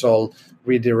all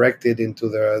redirected into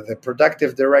the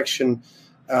productive direction.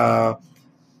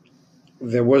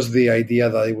 There was the idea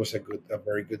that it was a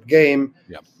very good game.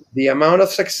 Yeah. The amount of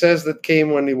success that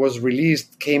came when it was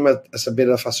released came as a bit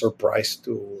of a surprise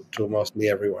to mostly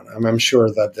everyone. I'm sure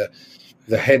that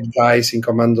the head guys in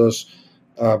Commandos,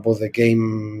 both the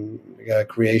game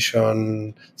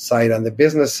creation side and the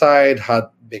business side, had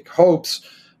big hopes.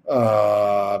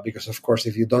 Because of course,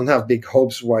 if you don't have big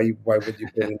hopes, why would you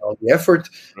put in all the effort?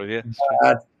 Oh, yeah.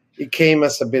 It came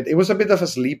as it was a bit of a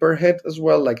sleeper hit as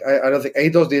well. Like I don't think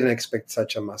Eidos didn't expect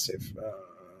such a massive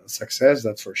success,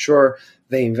 that's for sure.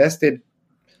 They invested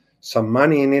some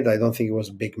money in it. I don't think it was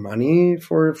big money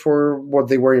for what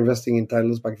they were investing in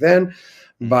titles back then.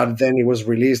 But then it was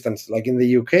released, and like in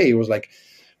the UK, it was like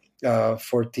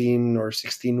 14 or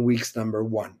 16 weeks number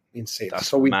one in sales. That's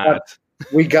so mad.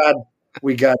 we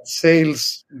got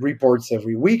sales reports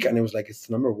every week, and it was like, it's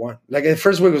number one. Like the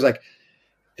first week was like,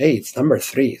 hey, it's number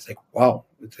 3. It's like, wow,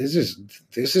 this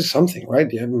is something, right?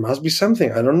 Yeah, it must be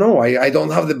something. I don't know. I don't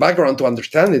have the background to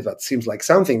understand it, but it seems like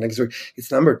something. Like, so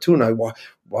it's number 2 now.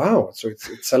 Wow. So it's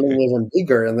selling even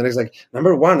bigger. And then it's like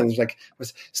number 1, and it's like,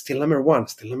 was still number 1,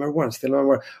 still number 1, still number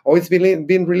 1. Oh, it's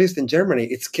been released in Germany.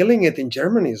 It's killing it in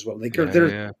Germany as well. Which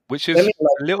is a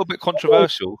little bit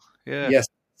controversial. Yeah. Yes,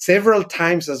 several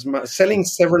times as much, selling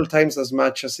several times as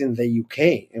much as in the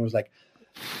UK. It was like,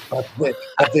 but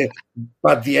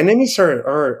the enemies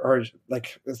are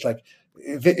like, it's like,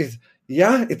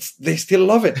 they still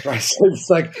love it, right? So it's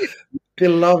like,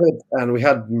 still love it. And we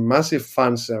had massive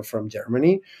fans from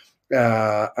Germany,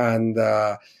 and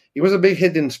it was a big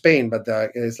hit in Spain. But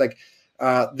it's like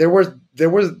there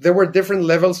were different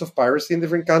levels of piracy in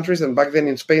different countries, and back then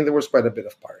in Spain there was quite a bit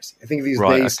of piracy. I think these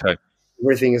days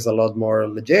everything is a lot more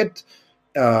legit,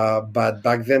 but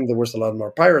back then there was a lot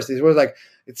more piracy. It was like,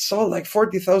 it sold like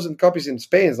 40,000 copies in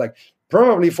Spain. It's like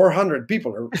probably 400,000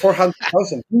 people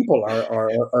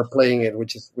are playing it,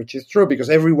 which is true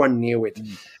because everyone knew it,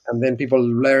 and then people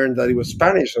learned that it was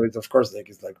Spanish. So it's of course like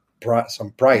it's like some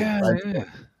pride, right? Yeah.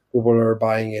 People are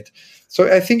buying it. So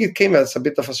I think it came as a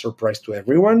bit of a surprise to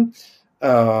everyone.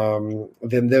 Then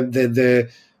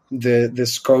the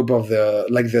scope of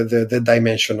the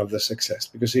dimension of the success,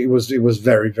 because it was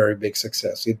very, very big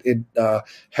success. It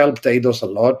helped Eidos a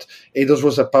lot. Eidos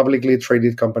was a publicly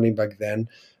traded company back then.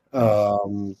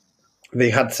 They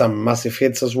had some massive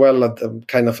hits as well at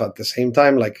the same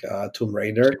time, like Tomb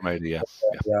Raider.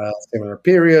 Similar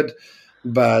period.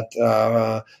 But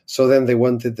so then they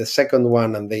wanted the second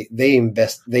one, and they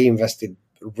invested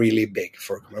really big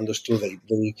for Commandos 2.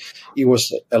 It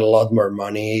was a lot more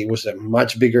money. It was a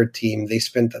much bigger team. They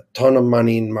spent a ton of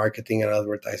money in marketing and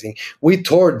advertising. We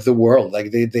toured the world.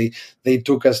 Like they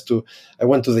took us to. I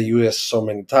went to the US so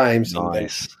many times.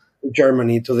 Nice. To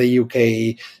Germany, to the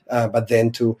UK, but then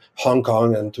to Hong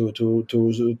Kong and to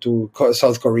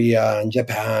South Korea and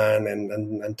Japan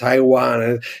and Taiwan.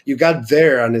 And you got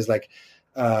there, and it's like,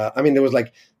 there was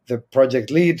like the project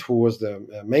lead who was the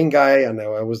main guy, and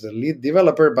I was the lead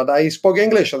developer, but I spoke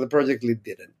English and the project lead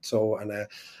didn't. So, and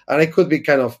I could be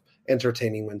kind of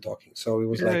entertaining when talking. So it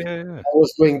was I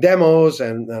was doing demos,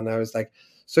 and I was like,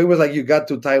 so it was like, you got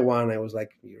to Taiwan. I was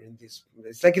like, you're in this.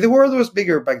 It's like the world was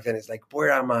bigger back then. It's like,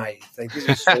 where am I? It's like, this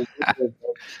is so good.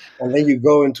 And then you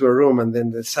go into a room, and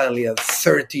then suddenly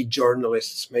 30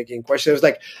 journalists making questions. It was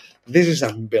like, this is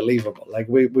unbelievable. Like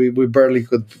we barely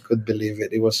could believe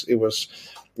it. It was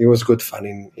good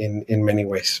fun in many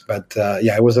ways. But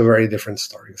it was a very different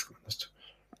story.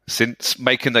 Since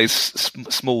making those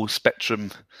small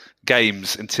Spectrum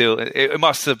games, until it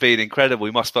must have been incredible.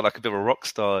 You must have felt like a bit of a rock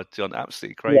star, John.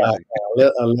 Absolutely crazy. Yeah,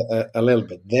 a little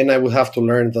bit. Then I would have to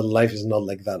learn that life is not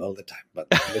like that all the time. But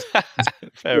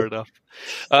fair enough.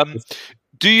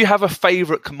 Do you have a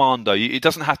favourite commando? It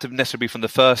doesn't have to necessarily be from the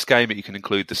first game, but you can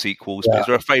include the sequels. But is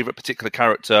there a favourite particular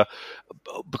character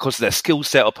because of their skill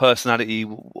set or personality,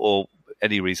 or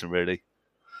any reason really?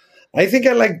 I think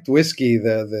I liked Whiskey,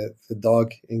 the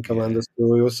dog in Commandos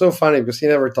 2. It was so funny because he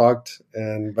never talked,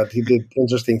 but he did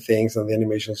interesting things, and the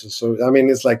animations were so. I mean,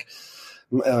 it's like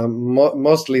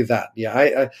mostly that.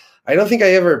 Yeah, I don't think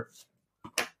I ever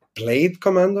played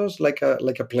Commandos like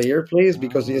a player plays,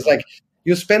 because it's like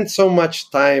you spend so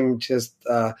much time just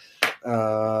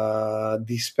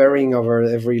despairing over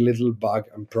every little bug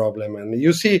and problem, and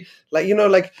you see,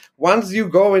 like once you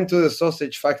go into the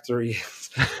sausage factory.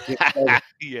 it's like,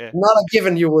 Yeah. not a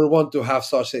given you will want to have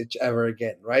sausage ever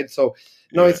again, right? So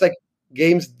no, it's like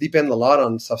games depend a lot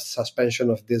on suspension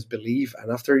of disbelief,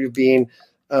 and after you've been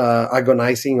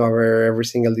agonizing over every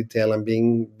single detail and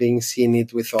being seen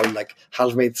it with all like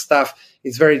half-made stuff,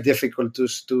 it's very difficult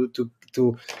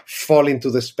to fall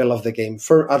into the spell of the game,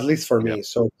 for at least for me.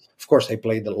 So of course I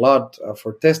played a lot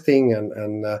for testing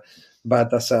and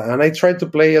but and I tried to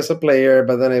play as a player,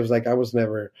 but then I was like, I was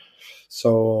never.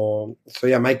 So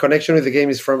yeah, my connection with the game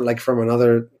is from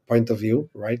another point of view,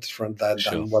 right? From that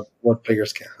than what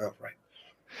players can have, right?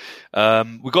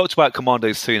 We got to about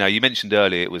Commandos 2 now. You mentioned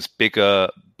earlier it was bigger,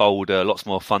 bolder, lots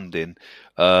more funding.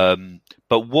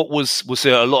 But what was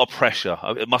there a lot of pressure?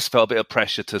 It must have felt a bit of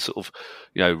pressure to sort of,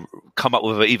 come up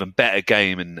with an even better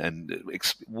game and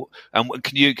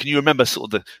can you remember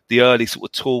sort of the early sort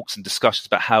of talks and discussions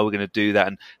about how we're going to do that,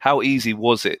 and how easy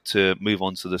was it to move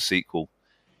on to the sequel?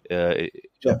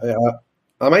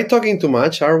 Am I talking too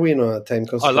much? Are we in a time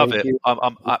constraint? I love it.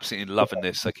 I'm absolutely loving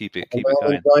this. So keep it going.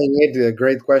 Enjoying it.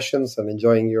 Great questions, and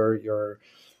enjoying your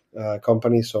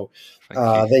company. So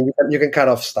then you can cut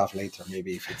off stuff later,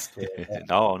 maybe if it's too,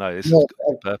 no, this is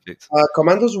perfect.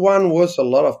 Commandos 1 was a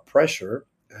lot of pressure,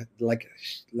 like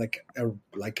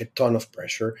a ton of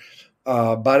pressure,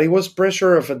 but it was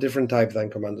pressure of a different type than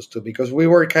Commandos 2, because we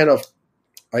were kind of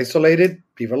isolated,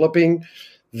 developing.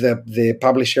 The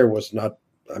publisher was not,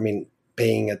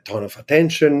 paying a ton of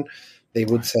attention. They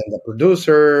would send a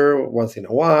producer once in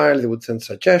a while. They would send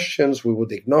suggestions. We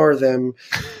would ignore them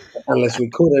unless we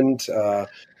couldn't.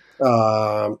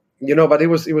 But it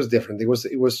was different. It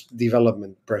was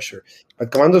development pressure.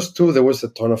 At Commandos 2, there was a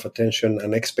ton of attention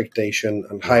and expectation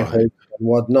and high hope and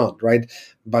whatnot, right?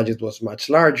 Budget was much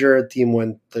larger. Team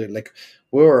went to,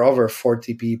 we were over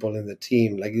 40 people in the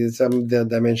team. Like, it's the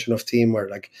dimension of team where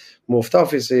moved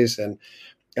offices and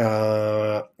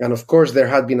of course there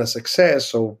had been a success,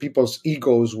 so people's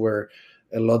egos were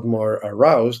a lot more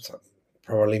aroused,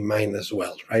 probably mine as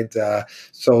well, right?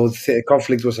 So the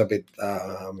conflict was a bit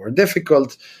more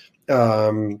difficult,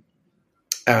 and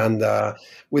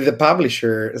with the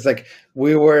publisher, it's like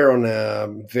we were on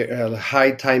a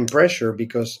high time pressure,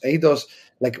 because Eidos,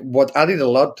 what added a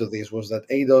lot to this was that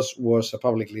Eidos was a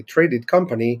publicly traded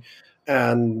company,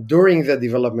 and during the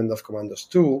development of Commandos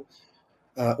 2,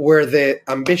 where the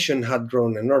ambition had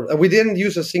grown enormous. We didn't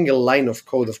use a single line of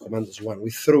code of Commandos 1. We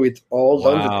threw it all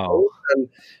down the code and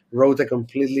wrote a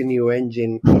completely new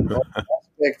engine in all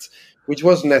aspects, which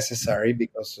was necessary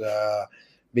because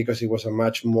it was a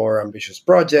much more ambitious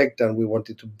project, and we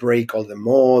wanted to break all the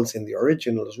molds in the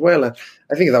original as well. And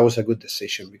I think that was a good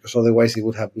decision, because otherwise it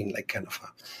would have been kind of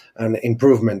an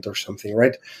improvement or something,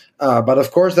 right? But of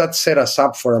course that set us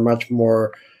up for a much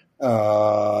more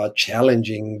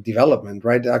challenging development,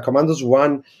 right? Commandos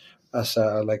 1, as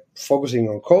focusing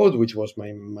on code, which was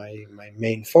my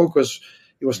main focus,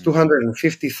 it was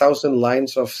 250,000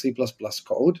 lines of C++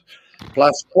 code,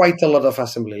 plus quite a lot of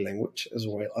assembly language as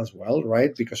well,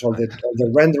 right? Because all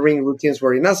the rendering routines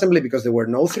were in assembly, because there were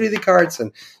no 3D cards,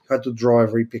 and you had to draw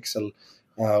every pixel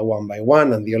one by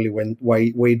one, and the only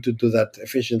way to do that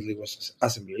efficiently was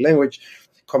assembly language.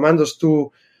 Commandos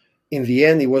 2, in the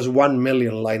end, it was 1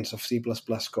 million lines of C++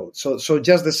 code. So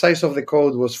just the size of the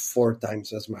code was 4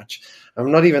 times as much.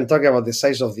 I'm not even talking about the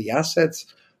size of the assets,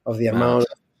 of the amount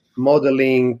of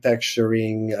modeling,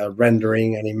 texturing,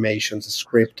 rendering, animations,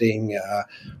 scripting,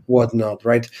 whatnot,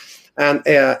 right? And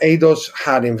Eidos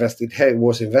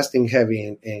was investing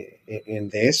heavy in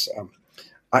this.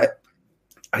 I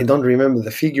don't remember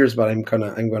the figures, but I'm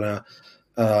gonna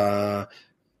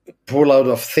pull out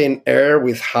of thin air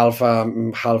with half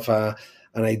an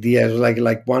idea. It was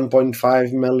like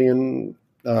 1.5 million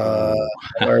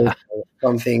or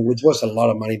something, which was a lot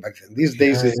of money back then. These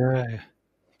days is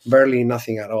barely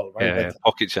nothing at all, right? Yeah,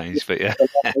 pocket change, but yeah,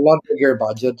 a lot bigger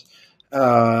budget.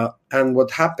 And what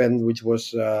happened, which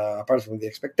was apart from the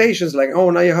expectations,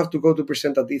 now you have to go to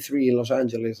present at E3 in Los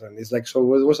Angeles, and it's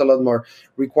so it was a lot more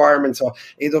requirements. So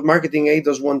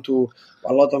Eidos want to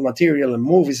a lot of material and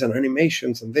movies and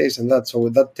animations and this and that. So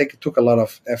that took a lot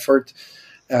of effort.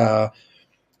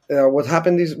 What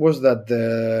happened was that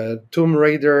the Tomb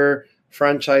Raider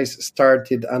franchise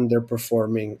started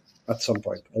underperforming at some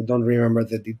point. I don't remember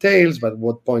the details, but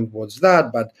what point was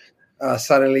that? But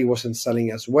suddenly wasn't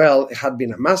selling as well. It had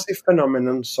been a massive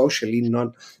phenomenon socially,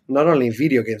 not only in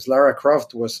video games. Lara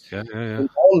Croft was in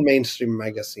all mainstream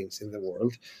magazines in the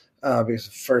world, because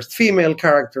first female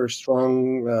character,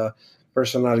 strong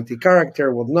personality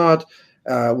character, whatnot.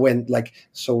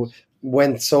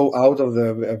 went so out of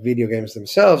the video games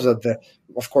themselves that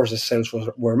of course the sales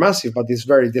were massive, but it's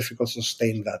very difficult to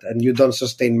sustain that, and you don't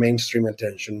sustain mainstream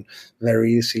attention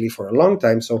very easily for a long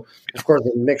time. So of course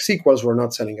the next sequels were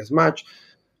not selling as much,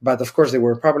 but of course they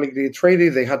were publicly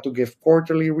traded. They had to give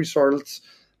quarterly results.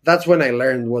 That's when I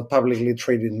learned what publicly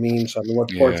traded means and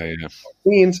what quarterly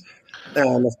means.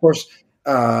 And of course,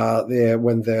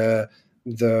 when the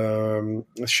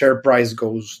share price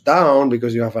goes down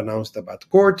because you have announced a bad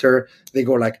quarter, they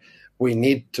go like, we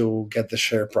need to get the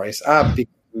share price up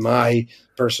because my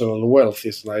personal wealth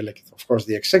is like, of course,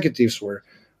 the executives were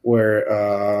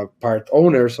part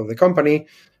owners of the company.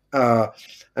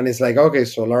 And it's like, okay,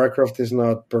 so Lara Croft is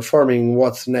not performing.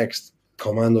 What's next?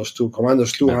 Commandos 2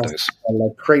 has to be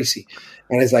like crazy.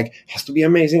 And it's like, has to be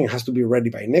amazing. It has to be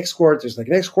ready by next quarter. It's like,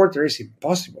 next quarter is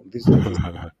impossible.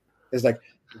 It's like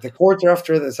the quarter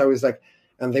after this. I was like,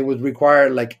 and they would require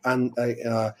like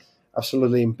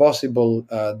absolutely impossible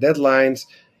deadlines.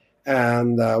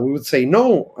 And we would say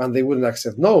no, and they wouldn't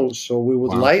accept no. So we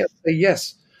would lie and say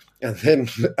yes. And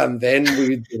then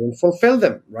we didn't fulfill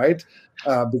them, right?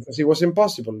 Because it was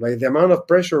impossible. Like the amount of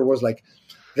pressure was like,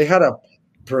 they had a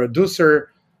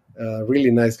producer,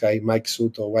 really nice guy, Mike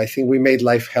Suto. I think we made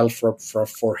life hell for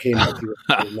him.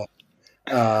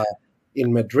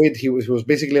 In Madrid, he was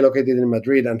basically located in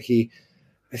Madrid, and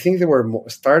I think they were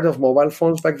start of mobile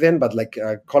phones back then, but like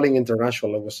calling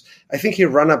international, I think he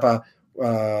ran up I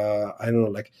don't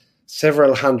know, like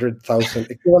several hundred thousand,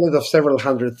 equivalent of several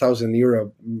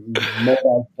 €100,000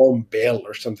 mobile phone bill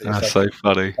or something. That's so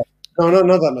funny. No,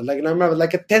 not that much.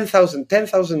 Like a 10,000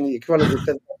 equivalent to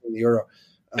 €10,000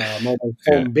 mobile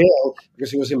phone bill,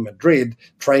 because he was in Madrid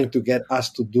trying to get us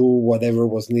to do whatever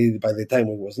was needed by the time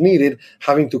it was needed,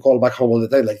 having to call back home all the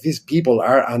time. Like, these people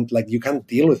are, and like, you can't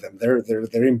deal with them.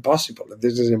 They're impossible.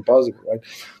 This is impossible, right?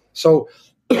 So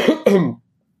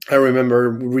I remember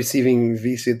receiving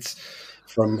visits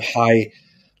from high,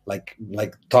 like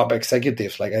top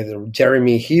executives, like either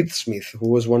Jeremy Heath-Smith, who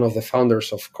was one of the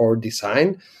founders of Core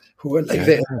Design, who were like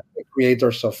the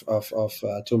creators of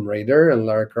Tomb Raider and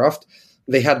Lara Croft.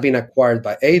 They had been acquired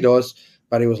by Eidos,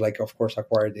 but it was like, of course,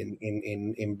 acquired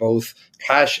in both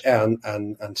cash and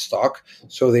stock.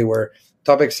 So they were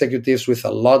top executives with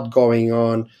a lot going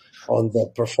on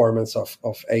the performance of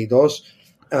Eidos,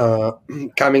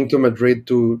 coming to Madrid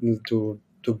to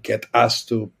get us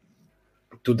to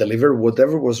deliver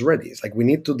whatever was ready. It's like, we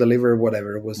need to deliver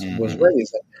whatever was ready.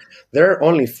 It's like, there are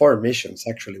only 4 missions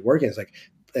actually working. It's like,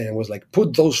 and it was like,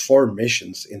 put those 4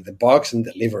 missions in the box and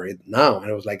deliver it now. And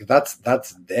it was like, that's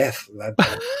death.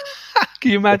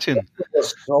 Can you imagine? It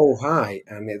was so high.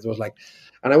 And it was like,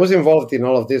 and I was involved in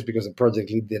all of this because the project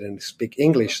lead didn't speak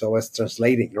English, so I was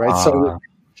translating, right? So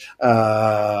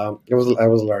I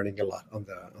was learning a lot on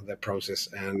the process,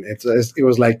 and it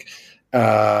was like,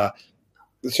 so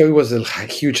it was a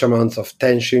huge amount of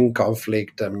tension,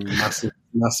 conflict, and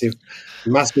massive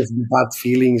bad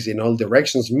feelings in all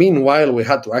directions. Meanwhile, we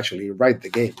had to actually write the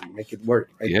game and make it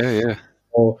work, right? Yeah.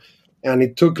 So, and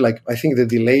it took, like, I think the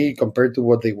delay compared to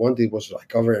what they wanted was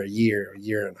like over a year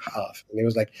and a half. And it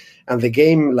was like, and the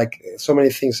game, like, so many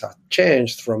things have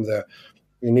changed from the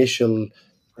initial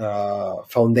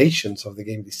foundations of the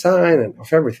game design and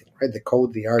of everything, right? The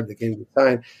code, the art, the game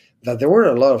design, that there were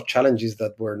a lot of challenges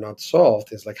that were not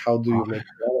solved. It's like, how do you make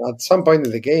it? At some point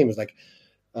in the game, it's like,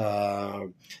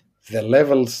 the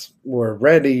levels were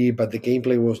ready, but the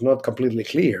gameplay was not completely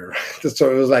clear.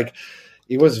 So it was like,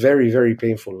 it was very, very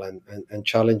painful and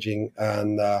challenging.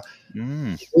 And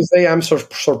I'm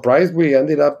surprised we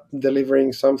ended up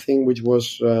delivering something which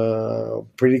was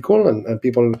pretty cool, and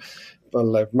people,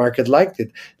 like, market liked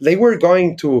it. They were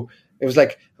going to. It was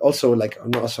like also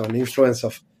an influence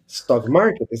of stock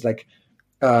market. It's like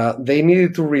they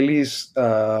needed to release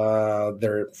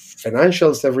their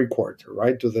financials every quarter,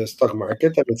 right, to the stock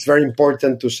market. And it's very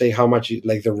important to say how much,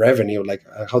 like, the revenue, like,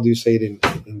 how do you say it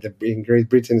in Great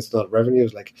Britain? It's not revenue,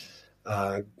 it's like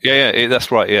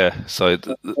that's right. Yeah, so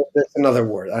there's another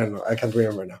word. I don't know. I can't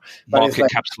remember now. But market it's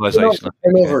like, capitalization.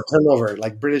 Turnover.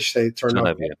 Like British say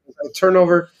turnover.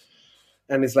 Turnover.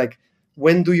 And it's like,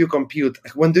 when do you compute?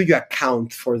 When do you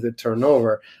account for the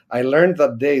turnover? I learned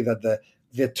that day that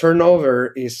the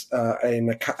turnover is, in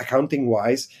accounting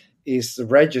wise, is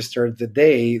registered the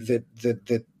day that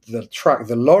the truck,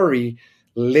 the lorry,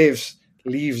 leaves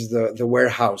the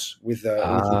warehouse with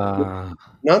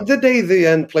not the day the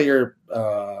end player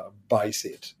buys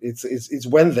it. It's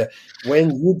when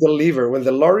you deliver, when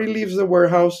the lorry leaves the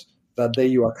warehouse, that day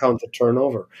you account the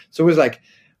turnover. So it was like,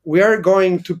 we are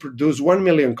going to produce 1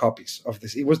 million copies of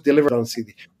this. It was delivered on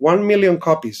CD. 1 million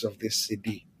copies of this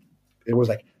CD. It was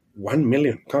like 1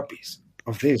 million copies.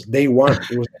 of this day one.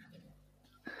 It was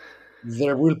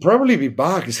there will probably be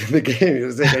bugs in the game. It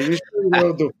was like, are you sure you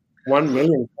want to do 1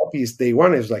 million copies day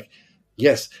one? It was like,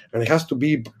 yes, and it has to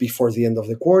be before the end of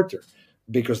the quarter,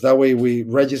 because that way we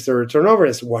register a turnover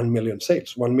as 1 million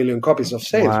sales, 1 million copies of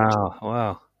sales.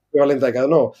 Wow. Equivalent, like, I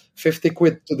don't know, 50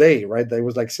 quid today, right? It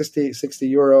was like 60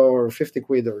 euro or 50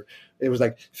 quid, or it was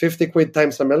like 50 quid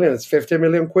times a million. It's 50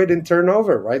 million quid in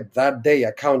turnover, right? That day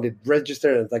accounted,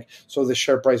 registered, and like, so the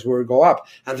share price will go up.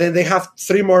 And then they have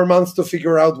 3 more months to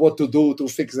figure out what to do to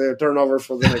fix their turnover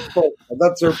for the next quarter.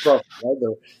 That's their profit, right?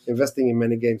 They're investing in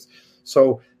many games.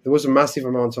 So there was a massive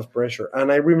amounts of pressure. And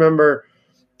I remember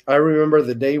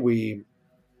the day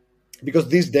because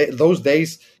those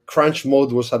days, crunch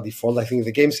mode was a default. I think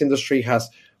the games industry has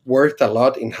worked a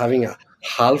lot in having a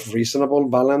half reasonable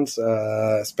balance,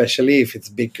 especially if it's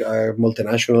big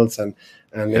multinationals and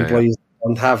employees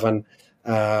don't have an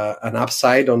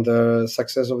upside on the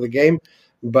success of the game.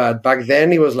 But back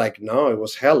then it was like, no, it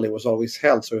was hell. It was always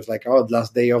hell. So it's like, the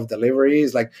last day of delivery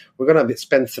is like, we're going to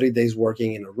spend 3 days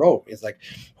working in a row. It's like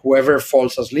whoever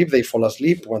falls asleep, they fall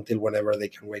asleep until whenever they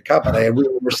can wake up. And I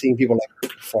remember seeing people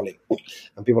like falling,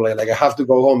 and people are like, I have to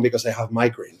go home because I have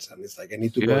migraines. And it's like, I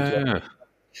need to go to.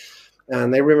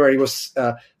 And I remember it was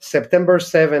September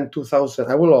 7,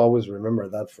 2000. I will always remember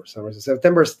that for some reason.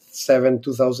 September 7,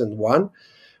 2001,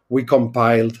 we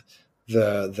compiled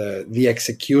the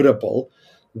executable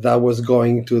that was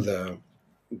going to the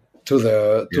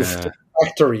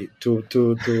factory to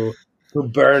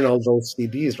burn all those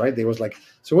CDs, right? There was like,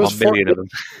 so it was 1 million of them.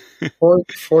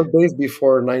 4 days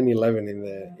before 9/11 in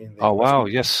the Oh wow,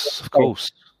 yes, of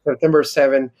course. September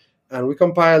 7, and we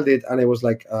compiled it, and it was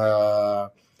like the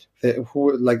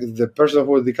person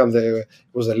who would become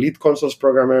was a lead consoles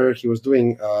programmer. He was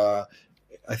doing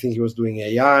I think he was doing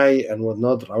AI and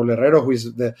whatnot. Raul Herrero, who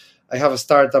is I have a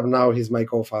startup now. He's my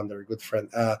co-founder, good friend.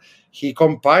 He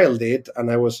compiled it, and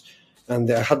I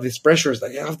had this pressure. It's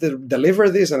like, I have to deliver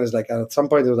this, and it's like, at some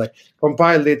point it was like,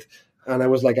 compiled it, and I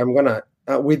was like, I'm gonna.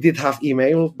 We did have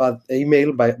email, but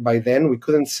by then we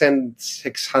couldn't send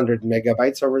 600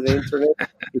 megabytes over the internet.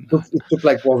 It took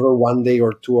like over 1 day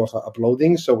or two of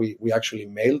uploading, so we actually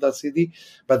mailed that CD.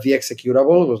 But the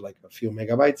executable was like a few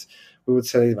megabytes. We would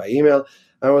send it by email.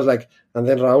 I was like, and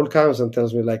then Raul comes and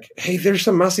tells me like, hey, there's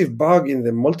a massive bug in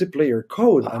the multiplayer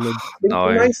code. And it's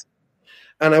nice.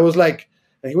 And I was like,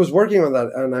 and he was working on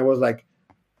that. And I was like,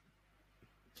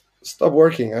 stop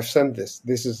working. I've sent this.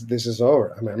 This is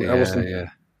over. I mean,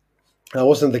 I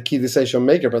wasn't the key decision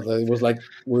maker, but it was like,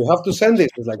 we have to send it.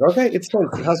 It's like, okay, it's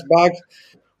sent. It has bugs.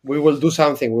 We will do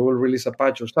something. We will release a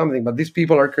patch or something. But these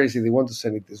people are crazy. They want to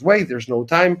send it this way. There's no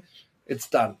time. It's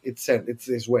done. It's sent. It's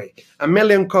this way. 1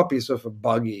 million copies of a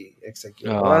buggy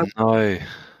executable. Oh, no.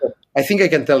 I think I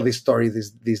can tell this story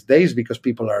these days because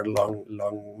people are long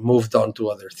moved on to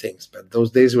other things. But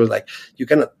those days were like, you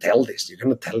cannot tell this. You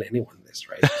cannot tell anyone this,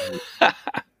 right?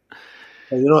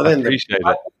 And, then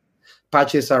the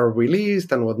patches are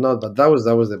released and whatnot. But that was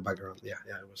the background. Yeah,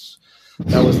 it was.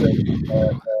 That was the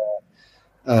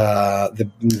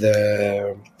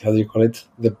how do you call it,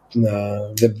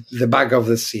 the back of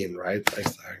the scene, right?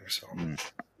 So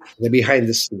the behind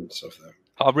the scenes of them.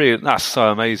 Oh, really? That's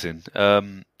so amazing.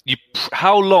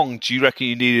 How long do you reckon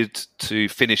you needed to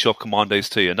finish off Commandos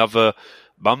 2? Another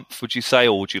month, would you say,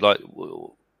 or would you like?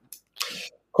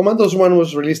 Commandos 1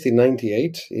 was released in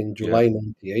July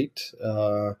 98.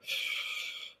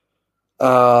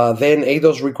 Then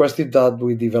Eidos requested that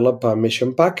we develop a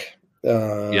mission pack.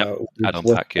 Add-on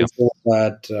pack, yeah.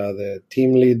 That the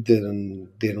team lead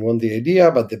didn't want the idea,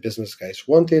 but the business guys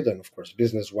wanted, and of course,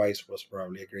 business-wise was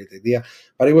probably a great idea.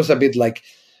 But it was a bit like,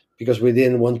 because we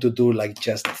didn't want to do like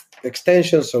just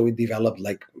extensions, so we developed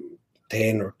like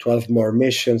 10 or 12 more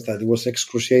missions that it was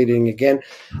excruciating again.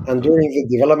 And during the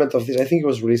development of this, I think it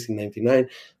was released in 99.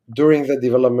 During the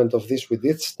development of this, we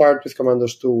did start with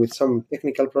Commandos 2 with some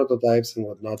technical prototypes and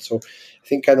whatnot. So I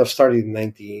think kind of started in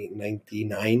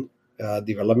 1999.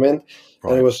 Development, right.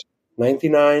 And it was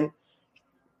 99,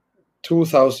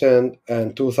 2000,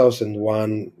 and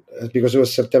 2001, because it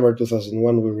was September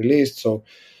 2001 we released. So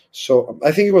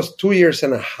I think it was 2 years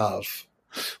and a half.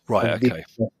 Right. Okay.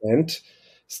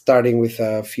 Starting with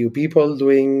a few people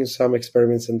doing some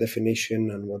experiments and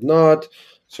definition and whatnot.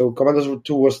 So Commandos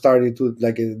 2 was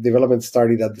development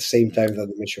started at the same time that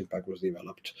the mission pack was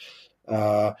developed.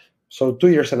 So 2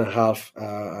 years and a half.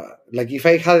 If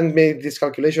I hadn't made this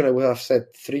calculation, I would have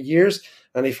said 3 years.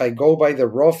 And if I go by the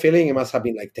raw feeling, it must have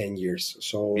been like 10 years.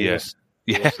 So yes,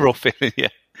 raw feeling. Yeah,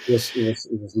 it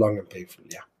was long and painful.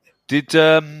 Yeah. Did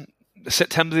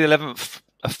September the 11th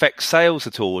affect sales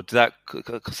at all? Did that?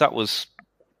 Because that was,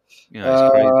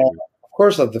 it's crazy. Of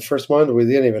course, at the first moment, we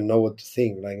didn't even know what to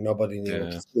think. Like nobody knew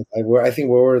what to think. I think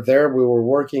we were there. We were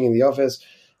working in the office,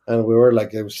 and we were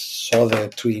like, saw the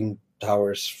Twin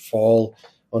Towers fall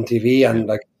on TV, and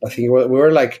like I think we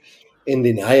were like in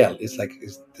denial. It's like,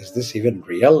 is this even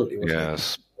real? It was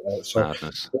Yes. so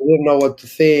Madness. we didn't know what to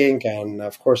think, and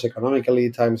of course, economically,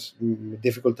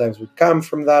 difficult times would come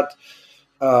from that.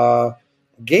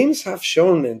 Games have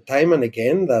shown time and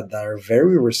again that they are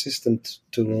very resistant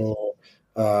to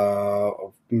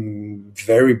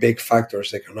very big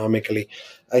factors economically.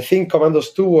 I think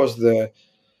Commandos 2 was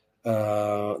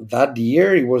that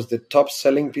year it was the top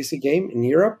selling PC game in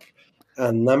Europe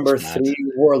and number 3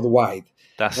 worldwide.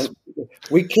 And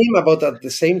we came about at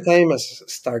the same time as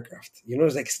StarCraft.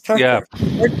 It's like StarCraft. Yeah.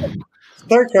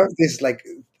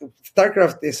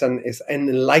 StarCraft is an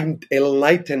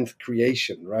enlightened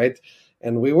creation, right?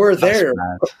 And we were there,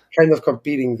 kind of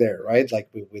competing there, right? Like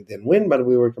we didn't win, but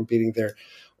we were competing there.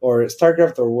 Or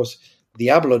StarCraft, or was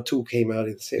Diablo 2 came out.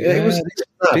 It was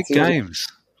big games,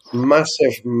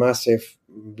 massive,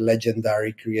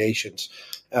 legendary creations.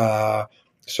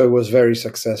 So it was very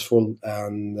successful,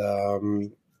 and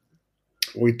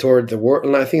we toured the world.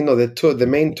 And I think the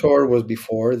main tour was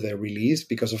before the release,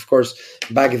 because of course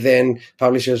back then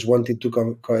publishers wanted to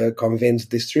convince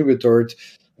distributors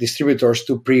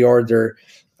to pre-order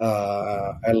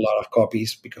a lot of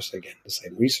copies, because again, the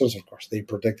same reasons, of course, they're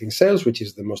protecting sales, which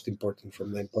is the most important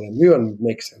from their point of view, and it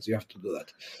makes sense. You have to do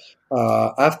that.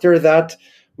 After that,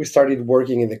 we started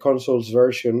working in the consoles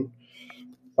version,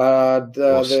 but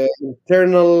the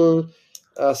internal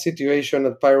situation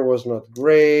at Pyro was not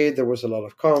great. There was a lot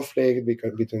of conflict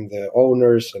between the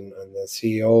owners and the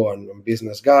CEO and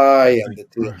business guy and the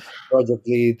project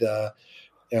lead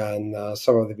and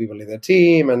some of the people in the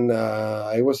team, and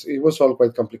it was all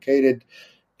quite complicated.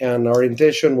 And our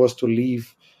intention was to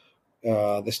leave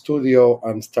the studio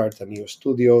and start a new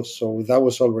studio. So that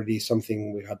was already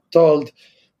something we had told.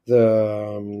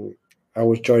 I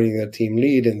was joining the team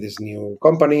lead in this new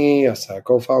company as a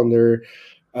co-founder,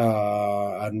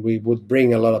 and we would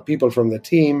bring a lot of people from the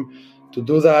team to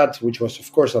do that, which was,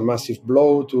 of course, a massive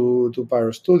blow to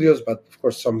Pyro Studios. But of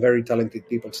course, some very talented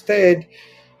people stayed,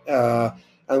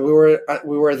 and we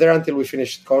were there until we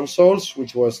finished consoles,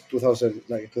 which was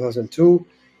 2002.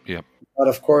 Yeah. But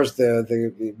of course,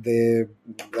 the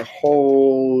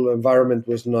whole environment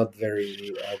was not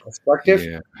very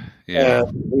constructive. Yeah.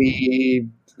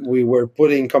 We were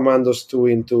putting Commandos 2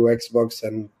 into Xbox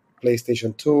and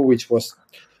PlayStation 2, which was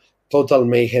total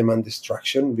mayhem and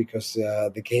destruction, because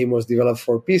the game was developed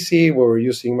for PC. We were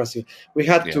using massive. We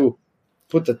had to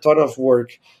put a ton of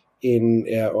work in.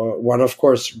 One, of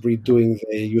course, redoing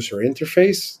the user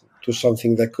interface to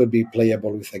something that could be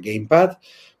playable with a gamepad.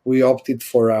 We opted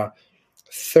for a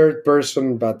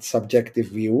third-person but subjective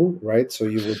view, right? So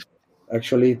you would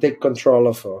actually take control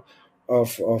of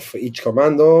each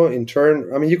commando in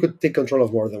turn. I mean, you could take control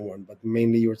of more than one, but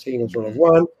mainly you were taking control of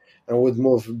one and would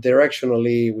move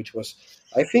directionally, which was,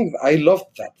 I think, I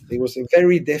loved that. It was a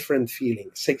very different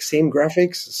feeling. Same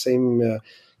graphics, same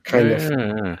kind of.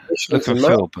 Look and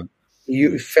feel, but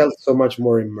you felt so much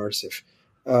more immersive.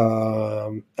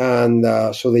 So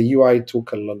the UI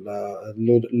took a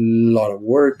lot of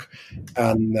work,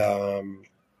 and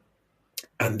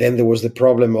then there was the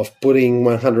problem of putting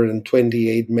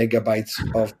 128 megabytes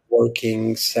of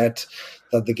working set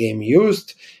that the game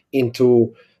used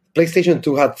into PlayStation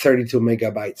 2 had 32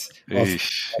 megabytes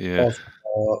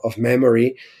of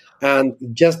memory, and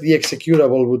just the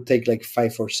executable would take like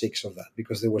 5 or 6 of that,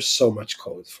 because there was so much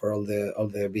code for all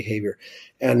the behavior.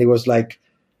 And it was like,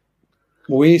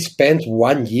 we spent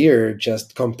 1 year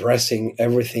just compressing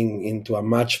everything into a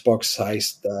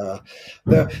matchbox-sized.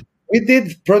 We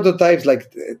did prototypes,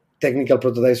 like technical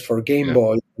prototypes for Game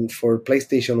Boy and for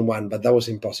PlayStation 1, but that was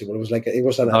impossible.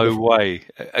 No way.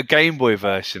 A Game Boy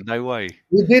version, no way.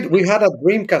 We had a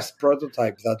Dreamcast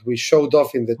prototype that we showed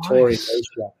off in the tour in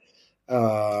Asia.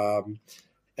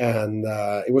 And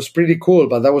it was pretty cool,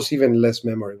 but that was even less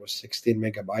memory. It was 16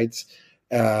 megabytes.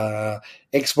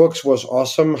 Xbox was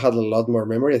awesome, had a lot more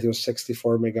memory. I think it was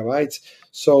 64 megabytes.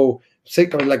 So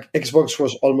like Xbox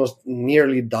was almost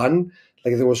nearly done.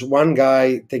 Like there was one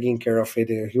guy taking care of it.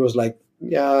 He was like,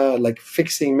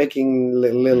 making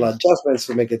little adjustments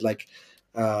to make it like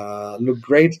look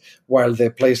great, while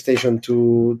the PlayStation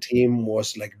 2 team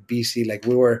was like busy. Like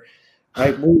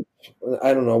I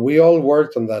don't know. We all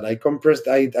worked on that. I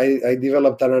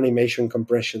developed an animation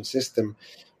compression system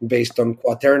based on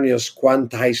quaternions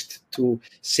quantized to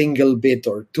single bit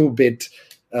or 2-bit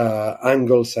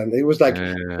angles, and it was like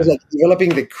developing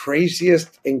the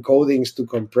craziest encodings to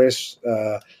compress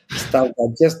stuff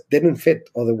that just didn't fit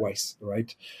otherwise,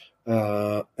 right?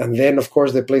 And then, of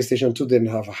course, the PlayStation 2 didn't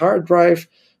have a hard drive,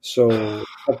 so I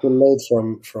had to load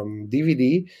from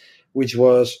DVD, which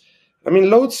was,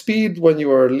 load speed when you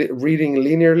were reading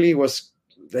linearly was,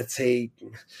 let's say,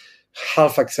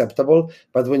 half acceptable,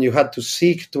 but when you had to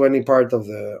seek to any part of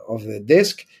the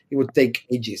disc, it would take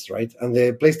ages, right? And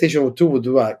the PlayStation 2 would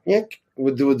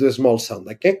do a small sound,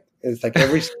 like it's like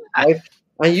every right?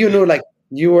 And like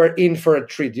you were in for a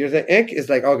treat. You're like, it's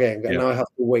like, okay, now I have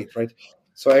to wait, right?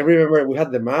 So I remember we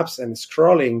had the maps and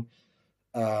scrolling.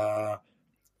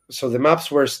 So the maps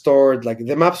were stored,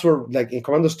 in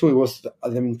Commandos 2, it was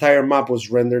the entire map was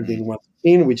rendered in one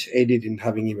scene, which aided in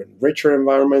having even richer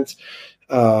environments.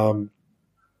 But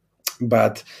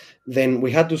then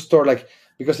we had to store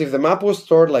because if the map was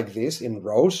stored like this in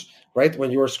rows, right?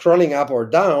 When you were scrolling up or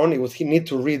down, it would need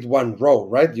to read one row,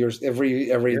 right? Every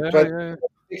 20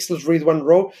 pixels read one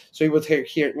row, so you would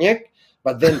hear nyek,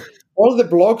 but then all the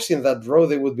blocks in that row,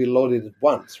 they would be loaded at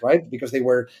once, right? Because they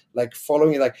were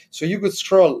following it, so you could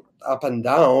scroll up and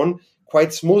down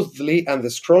quite smoothly, and the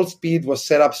scroll speed was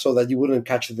set up so that you wouldn't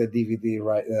catch the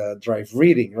DVD drive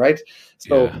reading, right?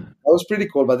 So that was pretty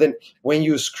cool. But then when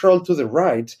you scroll to the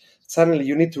right, suddenly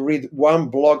you need to read one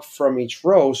block from each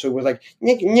row. So it was like,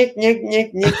 nyek, nyek, nyek,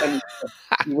 nyek, nyek, and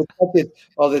you would cut it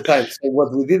all the time. So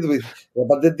what we did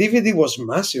but the DVD was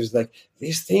massive. It's like,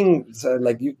 this thing,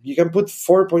 you can put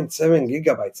 4.7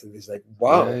 gigabytes in this. Like,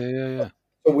 wow. Yeah.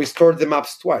 So we stored the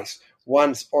maps twice.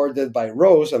 One's ordered by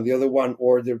rows and the other one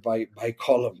ordered by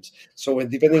columns. So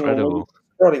depending on what you were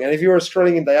scrolling, and if you were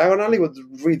scrolling in diagonal, it would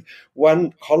read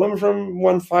one column from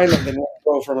one file and then one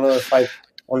row from another file.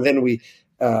 And then we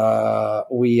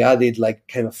added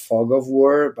kind of fog of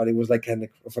war, but it was kind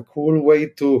of a cool way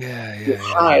to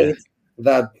hide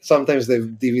that sometimes the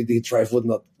DVD drive would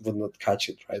not catch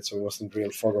it, right? So it wasn't real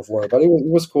fog of war, but it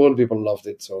was cool. People loved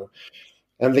it. So,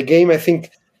 and the game, I think,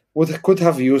 could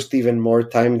have used even more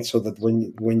time so that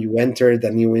when you entered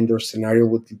a new indoor scenario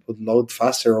would load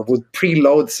faster, or would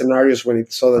preload scenarios when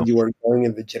it saw that you were going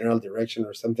in the general direction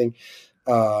or something.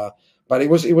 But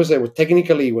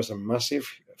technically it was a massive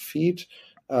feat,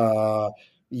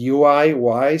 UI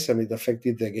wise, and it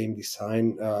affected the game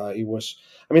design.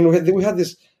 We had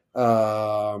this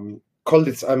called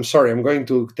it. I'm sorry, I'm going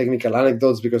to technical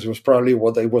anecdotes because it was probably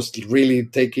what I was really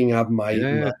taking up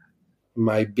my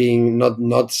being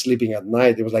not sleeping at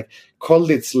night. It was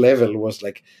Kolditz level was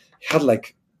had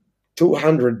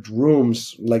 200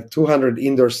 rooms, 200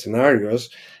 indoor scenarios,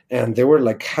 and there were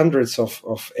hundreds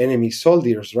of enemy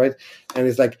soldiers, right? And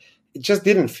it's it just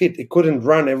didn't fit. It couldn't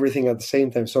run everything at the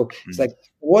same time. So it's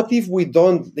what if we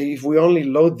only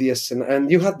load this, and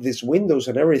you had these windows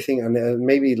and everything, and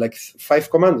maybe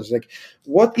 5 commandos.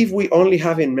 What if we only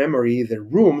have in memory the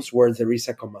rooms where there is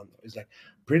a commando? It's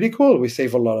pretty cool. We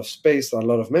save a lot of space, a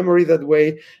lot of memory that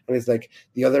way. And it's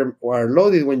the other are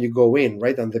loaded when you go in,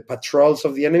 right? And the patrols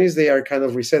of the enemies, they are kind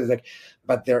of reset.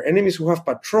 But there are enemies who have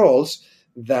patrols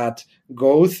that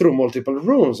go through multiple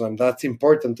rooms, and that's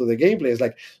important to the gameplay.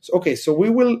 It's so we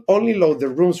will only load the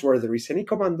rooms where there is any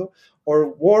commando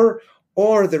or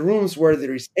the rooms where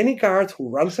there is any guard who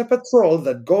runs a patrol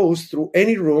that goes through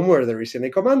any room where there is any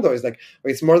commando. It's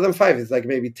it's more than 5. It's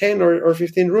maybe 10 or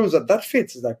 15 rooms that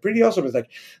fits. It's pretty awesome. It's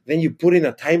then you put in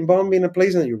a time bomb in a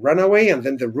place and you run away, and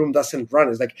then the room doesn't run.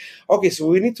 It's so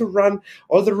we need to run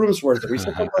all the rooms where there is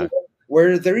a commando,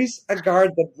 where there is a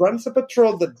guard that runs a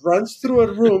patrol that runs through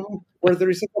a room where there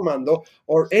is a commando,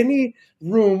 or any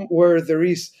room where there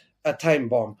is a time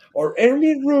bomb, or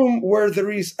any room where there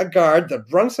is a guard that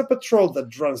runs a patrol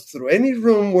that runs through any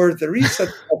room where there is a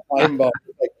time bomb.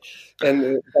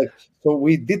 So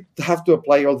we did have to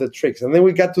apply all the tricks. And then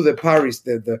we got to the Paris,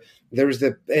 there is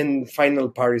the end final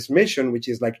Paris mission, which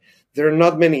is there are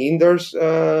not many indoors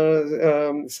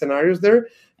scenarios there,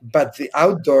 but the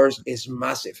outdoors is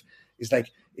massive.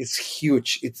 It's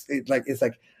huge. It's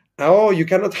you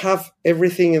cannot have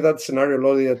everything in that scenario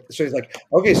loaded. So it's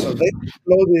so they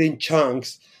loaded in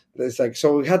chunks. It's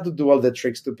so we had to do all the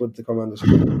tricks to put the commandos.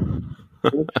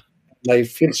 I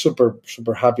feel super,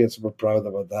 super happy and super proud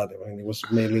about that. It was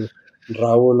mainly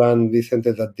Raul and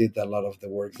Vicente that did a lot of the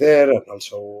work there, and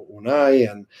also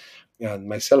Unai and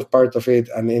myself part of it.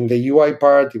 And in the UI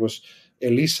part, it was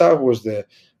Elisa, who was the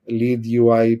lead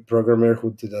UI programmer,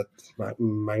 who did that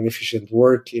magnificent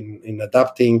work in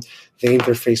adapting the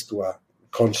interface to a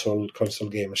console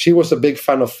game. She was a big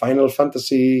fan of Final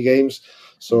Fantasy games,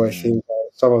 so I think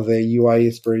some of the UI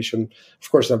inspiration, of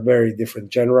course, are very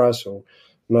different genre, so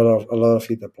not a lot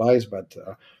of it applies, but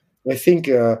I think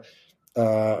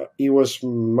it was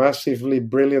massively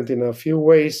brilliant in a few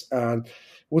ways. And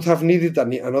would have needed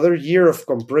another year of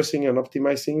compressing and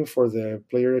optimizing for the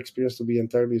player experience to be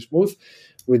entirely smooth.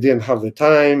 We didn't have the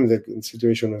time. The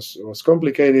situation was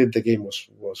complicated. The game was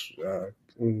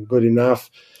good enough,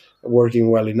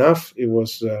 working well enough. It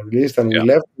was released, and we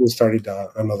left. We started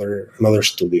another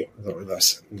studio. So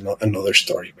that's not another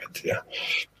story, but yeah.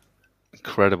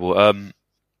 Incredible.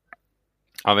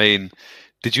 I mean,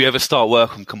 did you ever start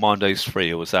work on Commandos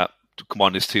 3, or was that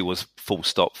Commandos 2 was full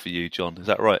stop for you, John? Is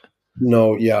that right?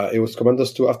 No, yeah, it was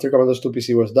Commandos 2. After Commandos 2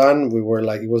 PC was done, we were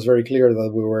like, it was very clear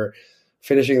that we were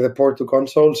finishing the port to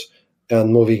consoles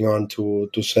and moving on to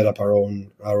set up our own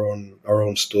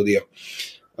studio.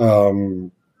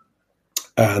 And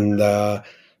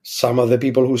some of the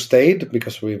people who stayed,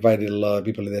 because we invited a lot of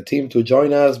people in the team to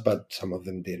join us, but some of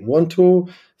them didn't want to.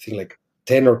 I think like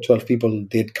 10 or 12 people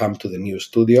did come to the new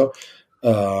studio,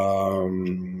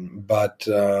 but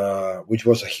which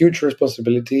was a huge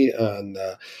responsibility.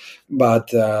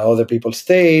 But other people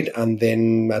stayed, and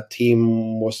then a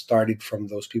team was started from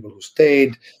those people who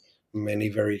stayed, many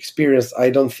very experienced. I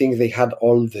don't think they had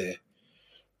all the...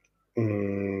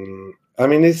 I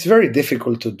mean, it's very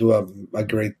difficult to do a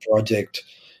great project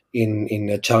in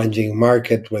a challenging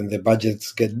market when the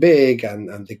budgets get big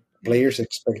and the players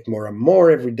expect more and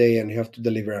more every day, and you have to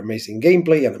deliver amazing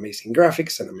gameplay and amazing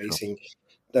graphics and amazing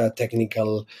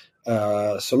technical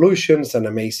solutions and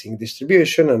amazing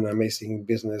distribution and amazing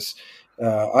business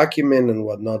acumen and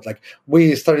whatnot. Like,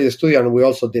 we started the studio and we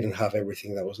also didn't have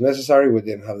everything that was necessary. We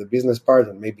didn't have the business part,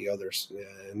 and maybe others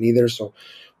neither. So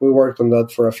we worked on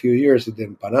that for a few years. It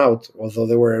didn't pan out, although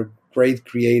there were great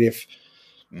creative.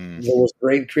 There was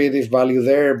great creative value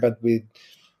there, but we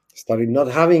started not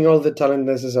having all the talent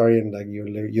necessary, and like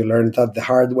you learned that the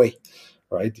hard way,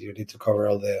 right? You need to cover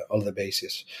all the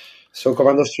bases. So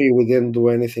Commandos 3, we didn't do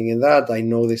anything in that. I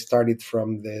know they started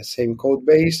from the same code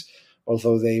base,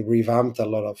 although they revamped a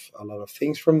lot of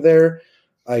things from there.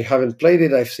 I haven't played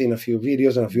it. I've seen a few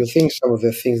videos and a few things. Some of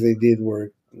the things they did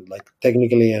were like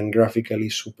technically and graphically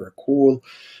super cool.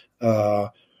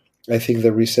 I think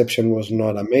the reception was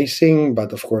not amazing,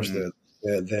 but of course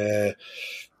the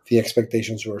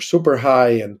expectations were super high,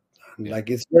 and like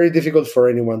it's very difficult for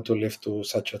anyone to live to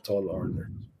such a tall order.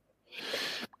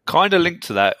 Kind of linked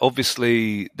to that,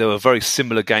 obviously there were very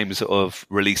similar games that have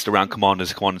released around Commandos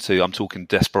and Commander 2. I'm talking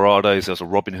Desperados. There was a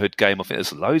Robin Hood game. I think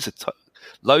there's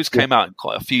loads came out in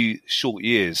quite a few short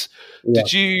years. Yeah.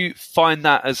 Did you find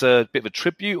that as a bit of a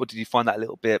tribute, or did you find that a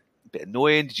little bit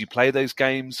annoying? Did you play those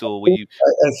games, or were you?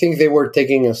 I think they were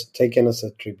taken as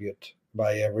a tribute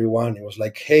by everyone. It was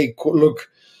like, hey, look,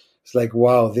 it's like,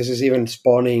 wow, this is even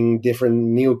spawning different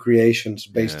new creations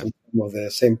based on some of the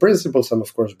same principles, and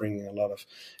of course bringing a lot of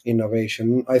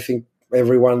innovation. I think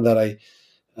everyone that I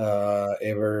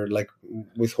ever, like,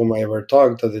 with whom I ever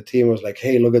talked at the team was like,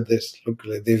 hey, look at this, look,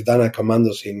 they've done a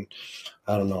Commandos in,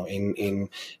 I don't know, in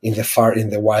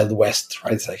the Wild West,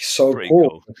 right? It's like so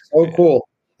cool. Cool.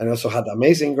 And also had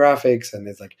amazing graphics, and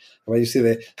it's like when you see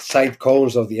the side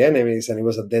cones of the enemies, and it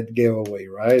was a dead giveaway,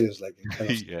 right? It's like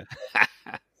kind of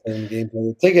same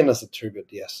gameplay. Taken as a tribute,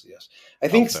 yes. I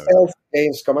think stealth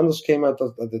games, Commandos came out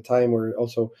at the time, were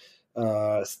also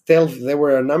stealth. There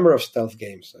were a number of stealth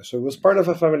games, so it was part of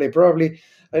a family. Probably,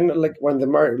 and like when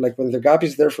the gap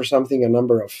is there for something, a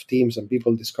number of teams and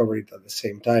people discover it at the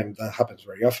same time. That happens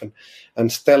very often,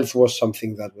 and stealth was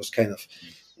something that was kind of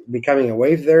becoming a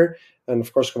wave there. And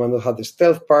of course, Commandos had the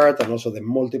stealth part, and also the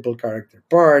multiple character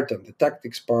part, and the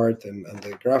tactics part, and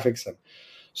the graphics. And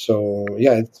so,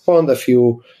 yeah, it spawned a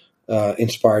few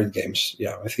inspired games.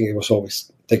 Yeah, I think it was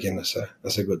always taken as a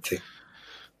good thing.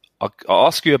 I'll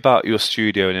ask you about your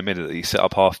studio in a minute that you set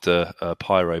up after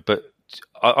Pyro, but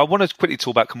I want to quickly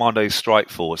talk about Commandos Strike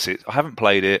Force. I haven't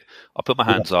played it. I put my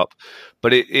hands up,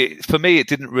 but it for me, it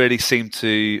didn't really seem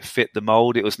to fit the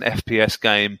mold. It was an FPS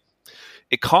game.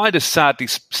 It kind of sadly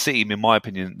seemed, in my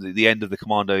opinion, the end of the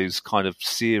Commandos kind of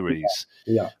series.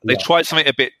 They tried something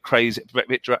a bit crazy, a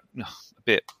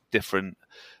bit different.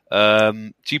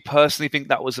 Do you personally think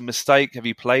that was a mistake? Have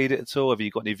you played it at all? Have you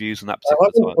got any views on that particular I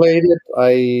haven't played it.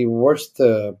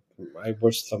 I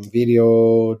watched some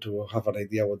video to have an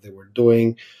idea what they were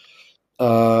doing.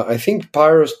 I think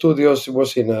Pyro Studios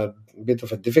was in a bit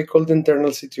of a difficult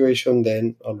internal situation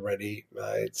then already.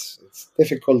 It's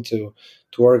difficult to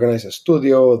organize a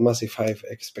studio with massive high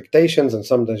expectations, and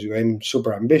sometimes you aim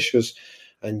super ambitious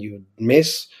and you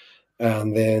miss.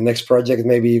 And the next project,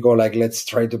 maybe you go like, let's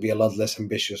try to be a lot less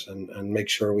ambitious and make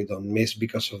sure we don't miss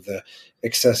because of the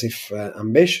excessive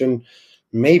ambition.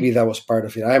 Maybe that was part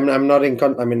of it. I'm not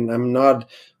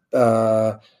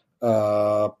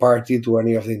party to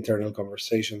any of the internal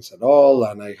conversations at all,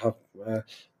 and I have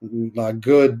a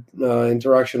good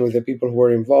interaction with the people who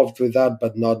were involved with that,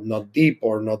 but not deep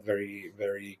or not very,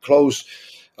 very close.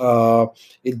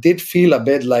 It did feel a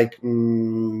bit like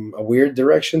a weird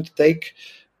direction to take.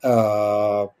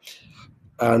 And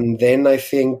then I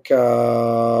think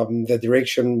the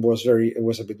direction was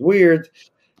a bit weird,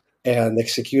 and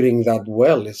executing that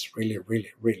well is really, really,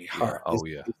 really hard.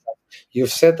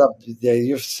 You've set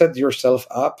yourself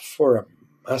up for a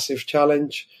massive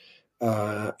challenge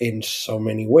in so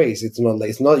many ways.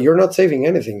 You're not saving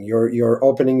anything. You're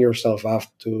opening yourself up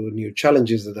to new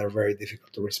challenges that are very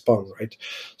difficult to respond, right?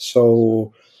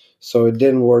 So it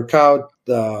didn't work out.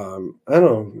 I don't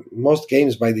know. Most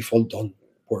games by default don't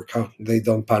work out. They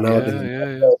don't pan out.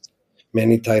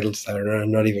 Many titles that are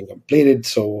not even completed.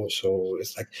 So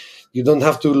it's like you don't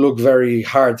have to look very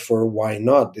hard for why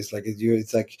not. It's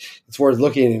worth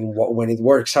looking in when it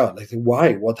works out. Like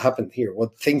why? What happened here?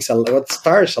 What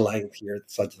stars aligned here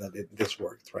such that this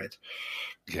worked, right?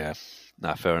 Yeah.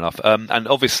 No, fair enough. And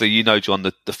obviously, John,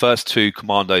 the first two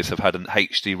Commandos have had an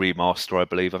HD remaster, I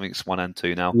believe. I think it's 1 and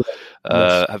 2 now.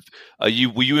 Yeah.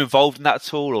 Were you involved in that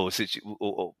at all, or was it?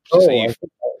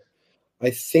 I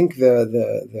think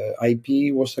the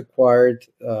IP was acquired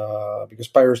because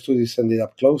Pyro Studios ended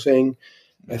up closing.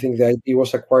 I think the IP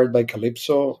was acquired by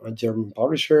Calypso, a German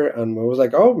publisher, and I was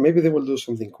like, oh, maybe they will do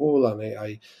something cool. And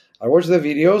I watched the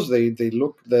videos. The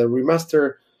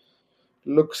remaster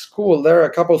looks cool. There are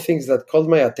a couple of things that caught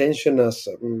my attention. As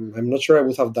I'm not sure I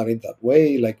would have done it that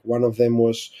way. Like one of them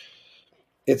was,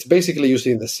 it's basically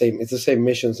using the same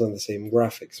missions and the same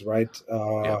graphics, right?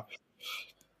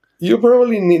 You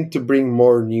probably need to bring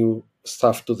more new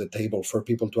stuff to the table for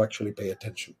people to actually pay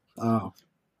attention.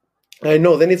 I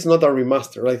know, then it's not a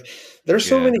remaster. Like there's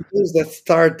so many games that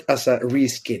start as a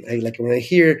reskin. When I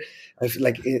hear, I feel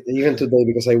like even today,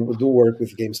 because I do work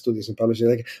with game studios and publishers,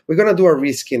 like we're gonna do a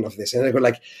reskin of this, and I go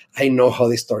like, I know how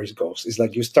this story goes. It's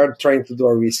like you start trying to do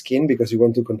a reskin because you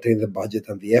want to contain the budget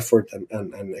and the effort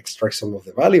and extract some of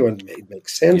the value, and it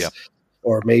makes sense. Yeah.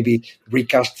 Or maybe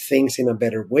recast things in a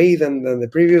better way than the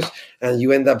previous, and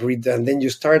you end up and then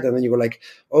you start, and then you go like,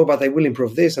 oh, but I will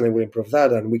improve this and I will improve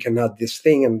that, and we can add this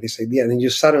thing and this idea, and then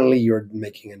you're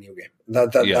making a new game.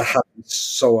 That happens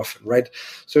so often, right?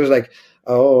 So it's like,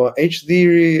 oh,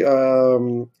 HD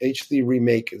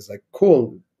remake is like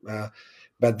cool,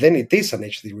 but then it is an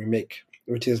HD remake,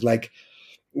 which is like,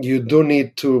 you do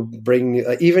need to bring,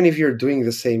 even if you're doing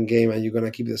the same game and you're going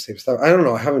to keep the same stuff. I don't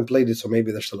know. I haven't played it, so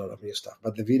maybe there's a lot of new stuff.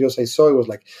 But the videos I saw, it was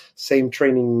like same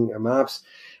training maps.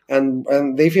 And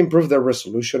they've improved the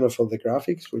resolution of all the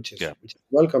graphics, which is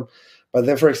welcome. But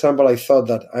then, for example, I thought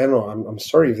that, I don't know, I'm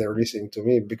sorry if they're listening to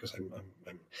me because I'm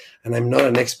not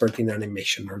an expert in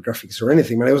animation or graphics or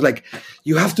anything. But I was like,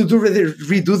 you have to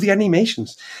redo the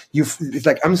animations. It's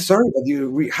like, I'm sorry, but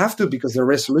you have to, because the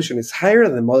resolution is higher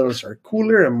and the models are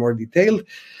cooler and more detailed.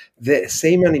 The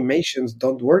same animations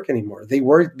don't work anymore. They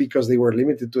worked because they were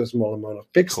limited to a small amount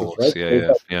of pixels, right?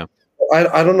 Yeah.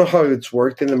 I don't know how it's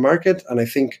worked in the market, and I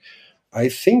think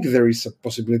there is a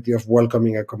possibility of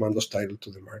welcoming a Commandos title to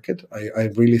the market. I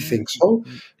really think so,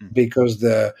 because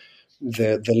the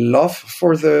love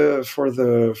for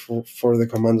the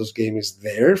Commandos game is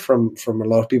there from a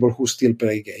lot of people who still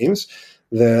play games.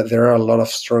 There are a lot of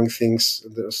strong things,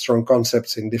 strong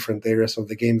concepts in different areas of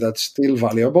the game that's still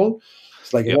valuable.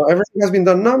 It's like everything has been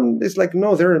done. No, it's like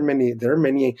no, there are many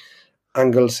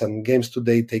angles, and games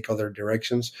today take other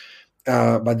directions.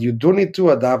 But you do need to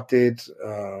adapt it.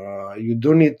 You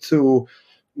do need to.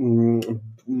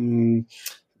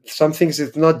 Some things,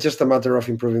 it's not just a matter of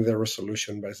improving the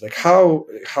resolution, but it's like how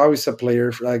is a player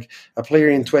in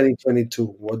 2022?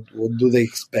 What do they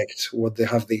expect? What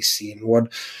have they seen?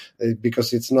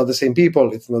 Because it's not the same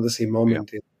people, it's not the same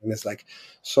moment, and it's like,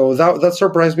 so that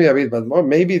surprised me a bit. But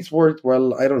maybe it's worked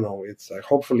well. I don't know. It's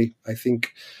hopefully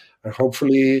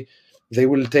they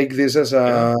will take this as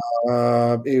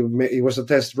it was a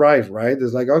test drive, right?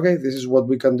 It's like, okay, this is what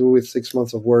we can do with 6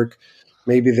 months of work.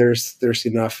 Maybe there's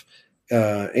enough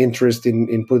interest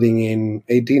in putting in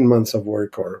 18 months of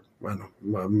work, or I don't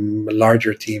know, a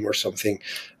larger team or something,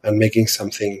 and making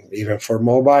something even for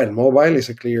mobile. Mobile is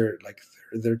a clear, like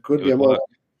there could be a mobile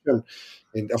option.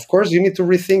 And of course, you need to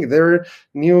rethink. There are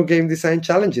new game design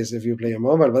challenges if you play a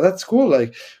mobile, but that's cool.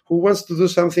 Like, who wants to do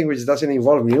something which doesn't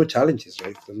involve new challenges,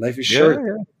 right? Life is short,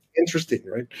 interesting,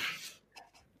 right?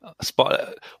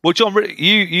 Well, John,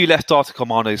 you left Art of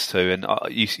Commandos too, and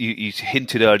you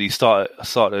hinted earlier you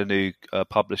started a new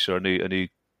publisher, a new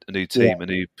new team, a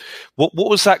new. What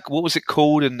was that? What was it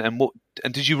called?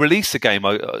 And did you release the game?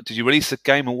 Did you release the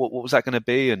game? And what was that going to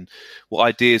be? And what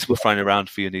ideas were thrown around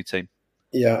for your new team?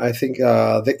 Yeah, I think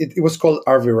it was called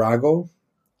Arvirago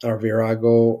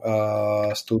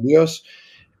Studios.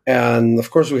 And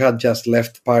of course, we had just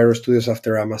left Pyro Studios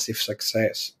after a massive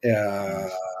success.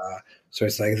 So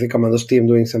it's like the Commandos team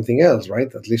doing something else,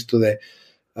 right? At least to the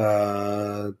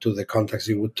contacts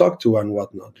you would talk to and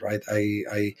whatnot, right?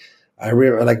 I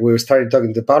remember, like, we started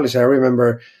talking to the publisher. I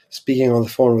remember speaking on the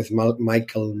phone with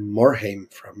Michael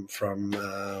Morhaime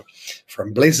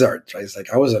from Blizzard. Right? It's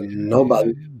like I was a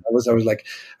nobody.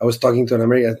 I was talking to an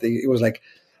American. It was like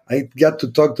I got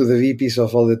to talk to the VPs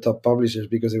of all the top publishers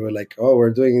because they were like, "Oh,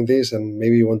 we're doing this, and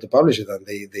maybe you want to publish it." And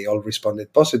they all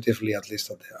responded positively, at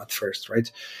least at first, right?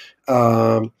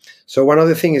 So one of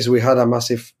the things is we had a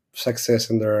massive success,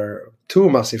 and there are two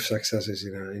massive successes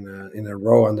in a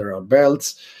row under our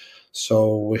belts.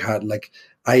 So we had, like,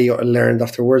 I learned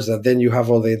afterwards that then you have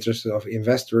all the interest of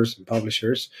investors and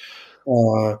publishers.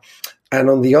 And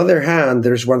on the other hand,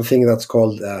 there's one thing that's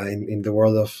called in the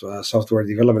world of software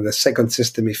development, the second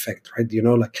system effect, right? You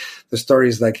know, like the story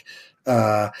is like,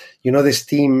 this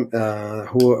team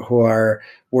who are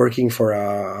working for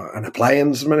an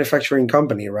appliance manufacturing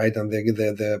company, right? And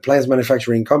the appliance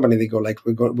manufacturing company, they go like,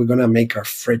 we're going to make our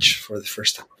fridge for the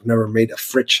first time. We've never made a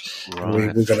fridge. Right.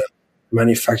 We're going to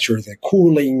manufacture the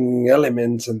cooling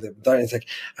elements and it's like,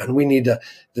 and we need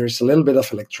there's a little bit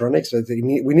of electronics. So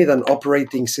we need an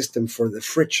operating system for the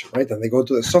fridge, right? And they go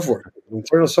to the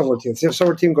internal software team. The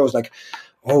software team goes like,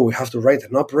 oh, we have to write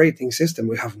an operating system.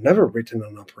 We have never written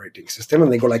an operating system. And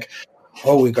they go like,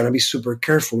 oh, we're going to be super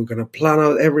careful. We're going to plan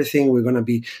out everything. We're going to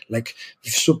be like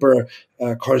super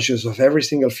conscious of every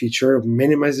single feature,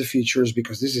 minimize the features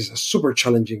because this is a super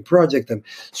challenging project. And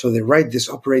so they write this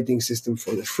operating system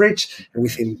for the fridge and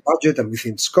within budget and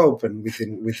within scope and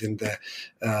within the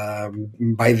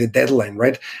by the deadline,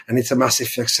 right? And it's a massive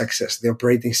success. The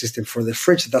operating system for the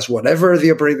fridge does whatever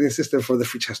the operating system for the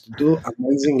fridge has to do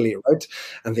amazingly, right?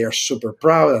 And they are super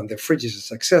proud and the fridge is a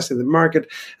success in the market.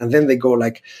 And then they go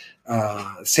like,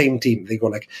 same team, they go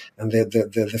like, and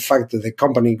the fact that the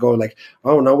company go like,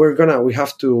 oh, now we're gonna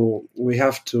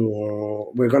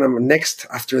next,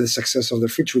 after the success of the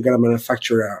fridge, we're gonna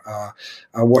manufacture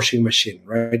a washing machine,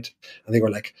 right? And they go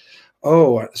like,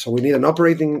 oh, so we need an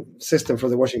operating system for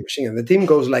the washing machine. And the team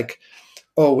goes like,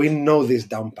 oh, we know this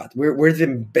down pat. We're the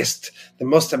best, the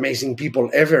most amazing people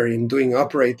ever in doing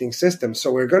operating systems.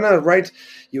 So we're gonna write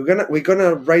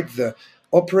the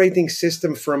operating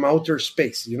system from outer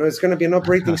space. You know, it's going to be an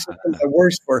operating system that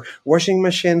works for washing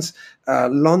machines,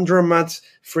 laundromats,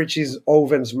 fridges,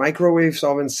 ovens, microwaves,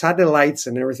 ovens, satellites,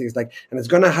 and everything. It's like, and it's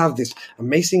going to have this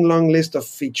amazing long list of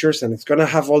features, and it's going to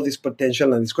have all this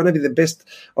potential, and it's going to be the best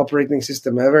operating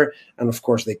system ever. And of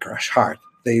course, they crash hard.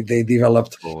 They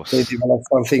developed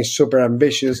something super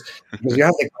ambitious because you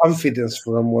have the confidence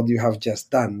from what you have just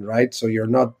done, right? So you're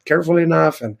not careful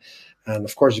enough, and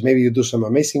of course, maybe you do some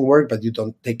amazing work, but you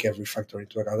don't take every factor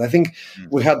into account. I think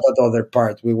we had that other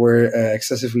part. We were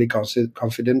excessively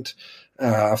confident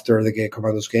after the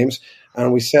Commandos games,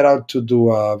 and we set out to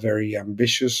do a very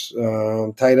ambitious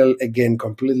title. Again,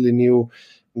 completely new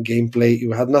gameplay.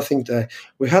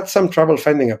 We had some trouble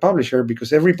finding a publisher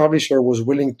because every publisher was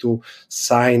willing to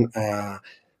sign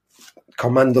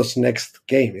Commandos' next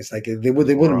game. It's like they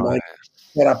wouldn't mind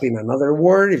set up in another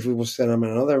world, if we would set up in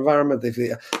another environment,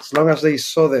 as long as they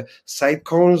saw the side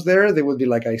cones there, they would be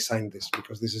like, I signed this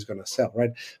because this is going to sell,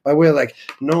 right? But we're like,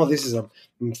 no, this is a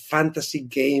fantasy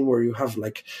game where you have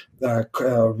like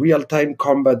real-time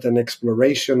combat and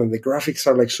exploration, and the graphics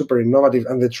are like super innovative.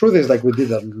 And the truth is, like, we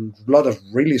did a lot of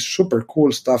really super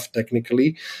cool stuff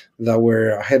technically that were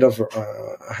ahead of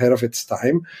its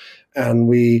time, and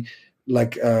we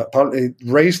it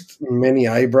raised many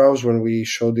eyebrows when we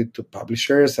showed it to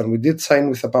publishers, and we did sign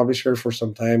with a publisher for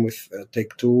some time with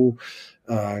Take-Two,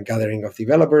 gathering of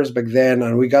developers back then,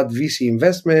 and we got VC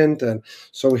investment, and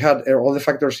so we had all the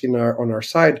factors on our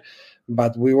side,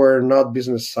 but we were not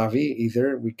business savvy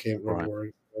either. We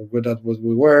were good at what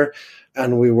we were,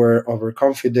 and we were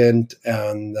overconfident,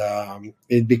 and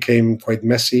it became quite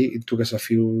messy. It took us a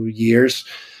few years.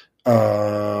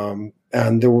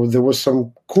 And there was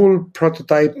some cool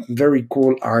prototype, very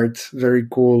cool art, very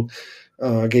cool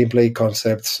gameplay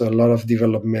concepts, a lot of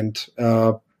development,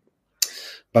 but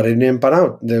it didn't pan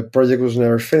out. The project was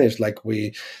never finished.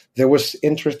 There was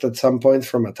interest at some point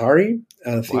from Atari.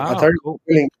 I think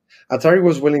Atari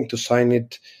was willing to sign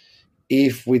it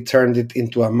if we turned it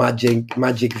into a Magic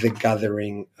the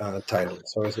Gathering title.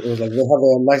 So it was like, they have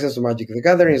a license to Magic the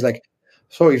Gathering. It's like,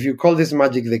 so if you call this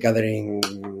Magic the Gathering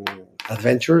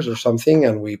adventures or something,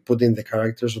 and we put in the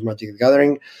characters of Magic the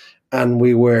Gathering, and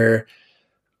we were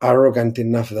arrogant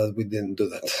enough that we didn't do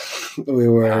that.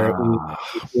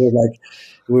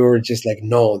 we were just like,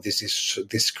 no,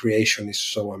 this creation is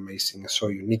so amazing, so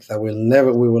unique that we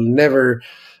will never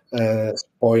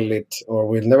spoil it, or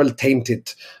we'll never taint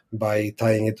it by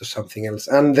tying it to something else.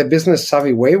 And the business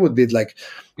savvy way would be like,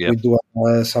 we do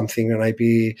something, an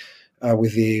IP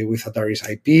with Atari's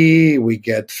IP, we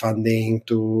get funding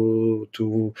to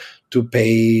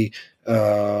pay,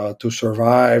 to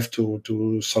survive,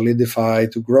 to solidify,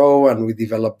 to grow, and we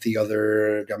develop the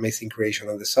other amazing creation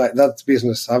on the side. That's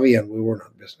business savvy, and we were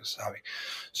not business savvy.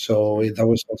 So that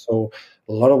was also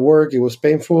a lot of work. It was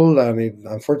painful, and it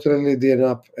unfortunately ended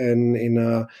up in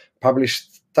a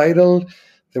published title.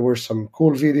 There were some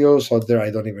cool videos out there. I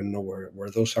don't even know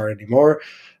where those are anymore.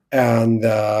 And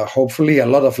hopefully a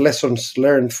lot of lessons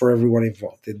learned for everyone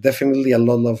involved. Definitely a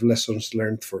lot of lessons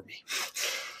learned for me.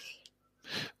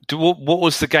 What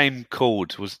was the game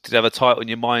called? Did it have a title in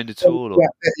your mind at all?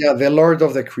 Yeah, The Lord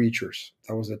of the Creatures.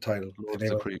 That was the title. Lord of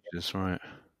the Creatures, right.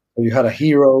 You had a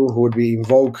hero who would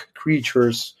invoke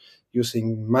creatures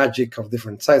using magic of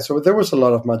different sides. So there was a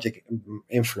lot of magic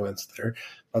influence there,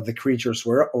 but the creatures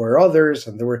were others,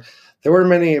 and there were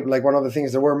many. Like, one of the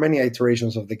things, there were many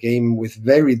iterations of the game with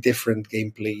very different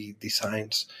gameplay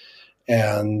designs,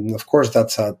 and of course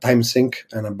that's a time sink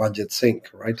and a budget sink,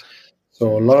 right?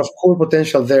 So a lot of cool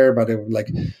potential there, but it was like,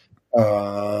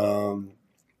 I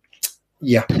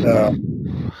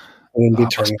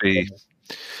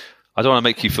don't want to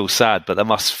make you feel sad, but that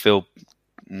must feel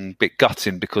a bit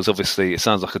gutting, because obviously it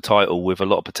sounds like a title with a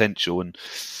lot of potential, and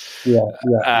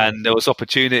there was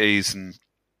opportunities, and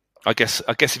I guess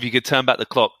if you could turn back the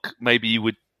clock, maybe you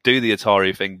would do the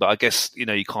Atari thing, but I guess you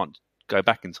can't go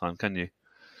back in time, can you?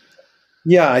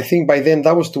 Yeah, I think by then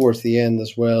that was towards the end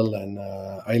as well, and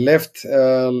I left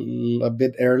a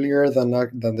bit earlier than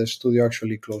the studio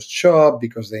actually closed shop,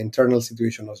 because the internal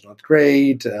situation was not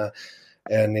great,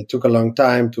 and it took a long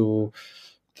time to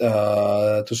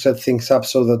set things up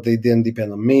so that they didn't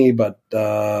depend on me, but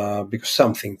because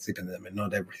some things depended on me,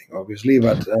 not everything, obviously,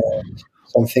 but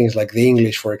some things like the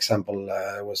English, for example,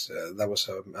 that was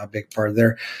a big part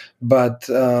there. But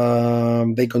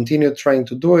they continued trying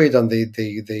to do it, and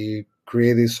they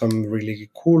created some really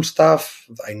cool stuff.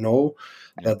 I know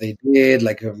that they did,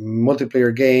 like a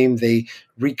multiplayer game. They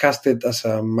recast it as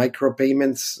a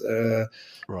micropayments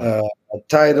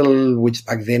title, which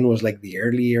back then was like the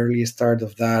early start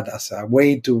of that, as a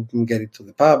way to get it to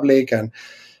the public.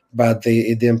 But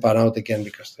it didn't pan out again,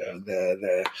 because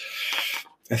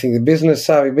I think the business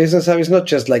savvy is not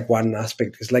just like one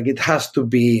aspect. It's like it has to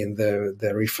be in the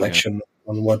reflection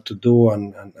on what to do,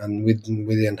 and we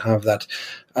didn't have that.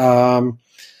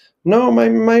 No,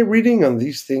 my reading on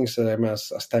these things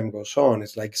as time goes on,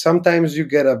 it's like sometimes you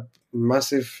get a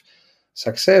massive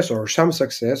success or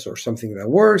something that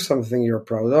works, something you're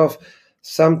proud of.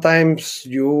 Sometimes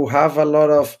you have a lot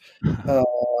of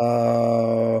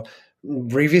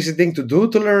revisiting to do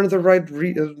to learn the right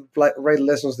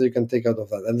lessons that you can take out of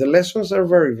that. And the lessons are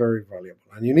very, very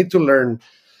valuable, and you need to learn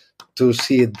to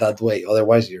see it that way.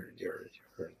 Otherwise, you're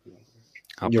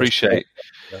I appreciate.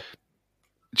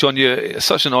 John, you're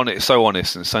so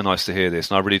honest, and so nice to hear this.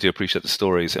 And I really do appreciate the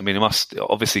stories. I mean,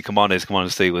 obviously Commander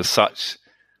C was such.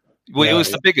 Well, it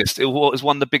was the biggest. It was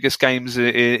one of the biggest games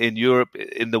in Europe,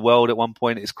 in the world at one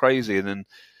point. It's crazy, and then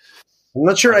I'm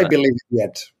not sure I believe it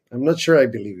yet.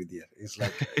 It's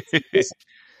like, is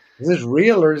this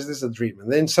real or is this a dream?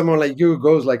 And then someone like you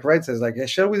goes like, says like, hey,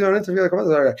 shall we do an interview?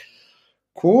 Like,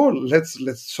 cool, let's.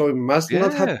 So it must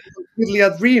not have been completely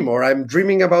a dream, or I'm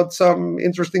dreaming about some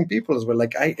interesting people as well,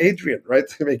 like Adrian, right?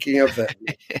 Making up that.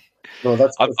 No,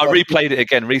 I replayed it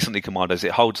again recently, Commanders.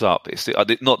 It holds up. It's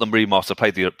not the remaster. I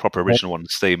played the proper original one on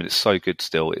Steam, and it's so good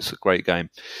still. It's a great game.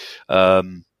 I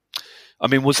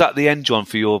mean, was that the end, John,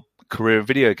 for your career in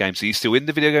video games? Are you still in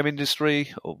the video game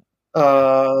industry? Or?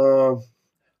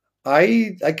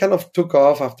 I kind of took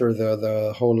off after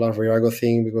the whole Lavriago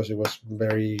thing, because it was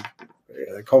very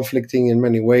conflicting in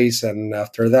many ways, and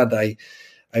after that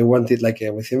I wanted, like,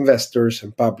 with investors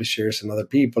and publishers and other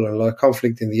people, and a lot of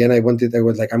conflict. In the end, I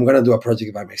was like, I'm going to do a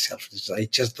project by myself. I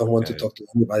just don't want to talk to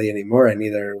anybody anymore. I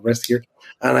need a rest here.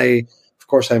 And of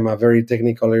course, I'm a very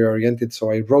technically oriented,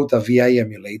 so I wrote a VI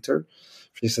emulator,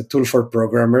 which is a tool for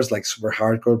programmers, like super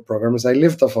hardcore programmers. I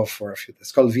lived off of for a few.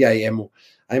 It's called VIEMU.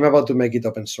 I'm about to make it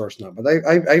open source now, but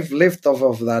I've lived off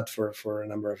of that for a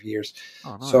number of years.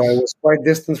 Oh, nice. So I was quite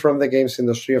distant from the games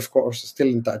industry, of course, still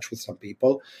in touch with some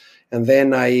people. And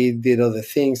then I did other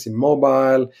things in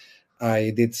mobile.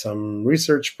 I did some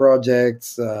research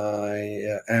projects, but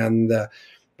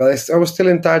but I was still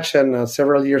in touch, and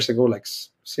several years ago, like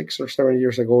 6 or 7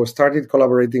 years ago, started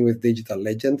collaborating with Digital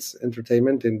Legends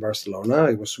Entertainment in Barcelona.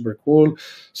 It was super cool.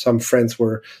 Some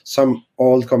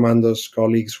old Commandos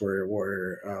colleagues were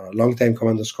longtime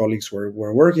Commandos colleagues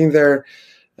were working there,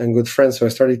 and good friends. So I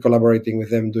started collaborating with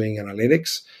them doing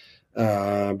analytics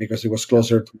because it was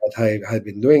closer to what I had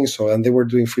been doing. So, and they were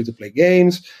doing free-to-play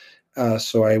games.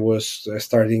 So I was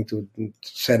starting to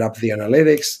set up the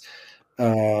analytics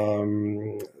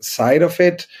side of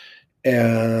it.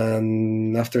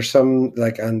 And after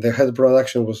and the head of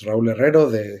production was Raul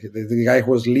Herrero, the guy who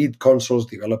was lead consoles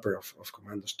developer of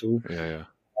Commandos 2. Yeah.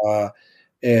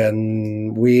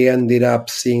 And we ended up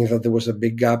seeing that there was a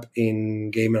big gap in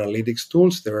game analytics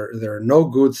tools. There are no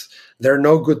good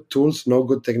tools, no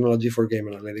good technology for game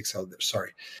analytics out there.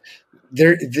 Sorry.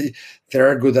 There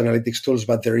are good analytics tools,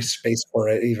 but there is space for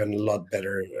even a lot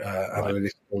better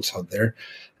analytics tools out there.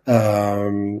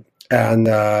 And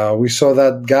we saw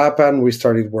that gap, and we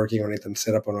started working on it and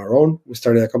set up on our own. We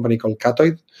started a company called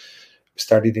Catoid. We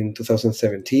started in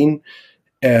 2017,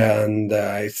 and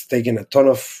it's taken a ton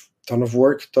of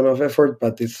work, ton of effort,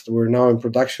 but we're now in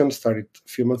production. Started a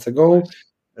few months ago,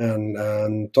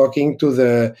 and talking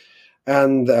to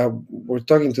we're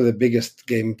talking to the biggest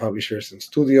game publishers and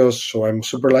studios. So I'm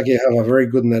super lucky. I have a very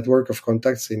good network of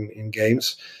contacts in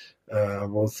games,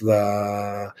 both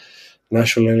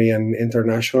nationally and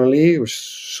internationally. It was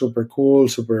super cool,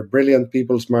 super brilliant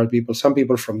people, smart people. Some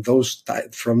people from those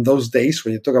days,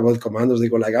 when you talk about Commandos, they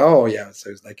go like, "Oh yeah," so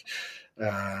it's like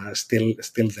still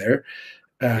there.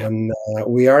 And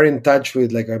we are in touch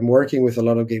with, I'm working with a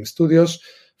lot of game studios.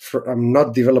 I'm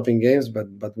not developing games, but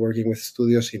working with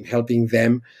studios in helping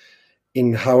them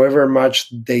in however much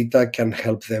data can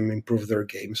help them improve their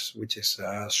games, which is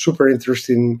a super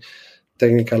interesting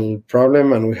technical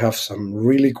problem. And we have some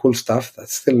really cool stuff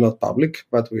that's still not public,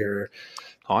 but we're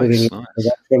putting it in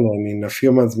production. And in a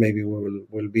few months, maybe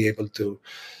we'll be able to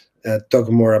talk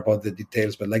more about the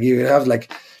details. But you have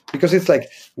because it's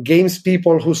games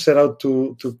people who set out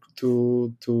to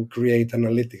create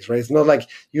analytics, right? It's not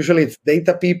usually it's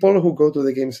data people who go to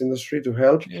the games industry to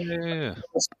help. Yeah.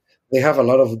 They have a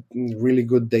lot of really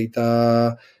good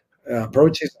data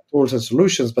approaches, tools, and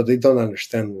solutions, but they don't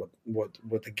understand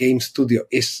what a game studio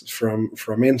is from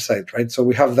inside, right? So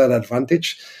we have that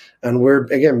advantage, and we're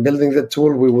again building the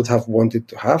tool we would have wanted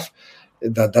to have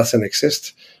that doesn't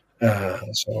exist.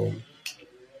 So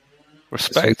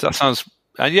respect. That sounds,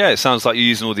 and it sounds like you're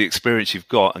using all the experience you've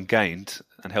got and gained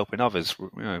and helping others.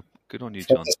 Good on you,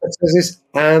 John. Successes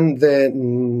and the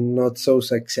not so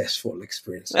successful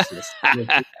experiences.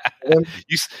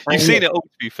 You've seen it all,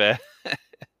 to be fair.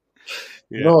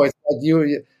 Yeah. No, it's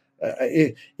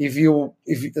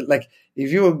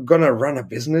if you're gonna run a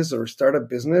business or start a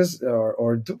business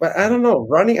or do, I don't know,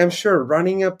 I'm sure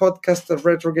running a podcast, a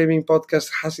retro gaming podcast,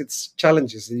 has its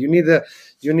challenges. You need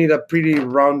a pretty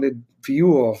rounded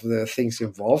view of the things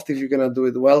involved if you're gonna do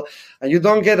it well, and you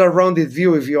don't get a rounded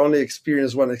view if you only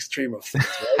experience one extreme of things.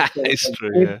 Right? So it's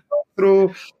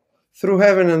true. Through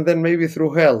heaven and then maybe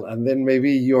through hell, and then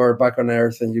maybe you are back on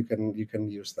earth and you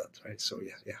can use that, right? So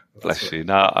yeah. Bless you.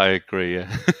 No, I agree. Yeah.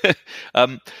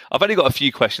 I've only got a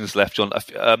few questions left, John.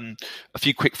 A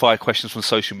few quick fire questions from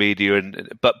social media,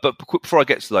 but before I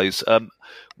get to those,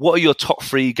 what are your top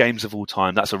 3 games of all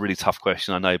time? That's a really tough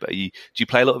question, I know, but do you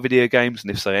play a lot of video games?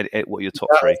 And if so, what are your top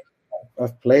 3?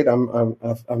 I've played. I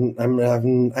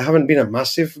haven't been a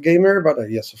massive gamer, but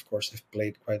yes, of course, I've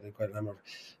played quite a number.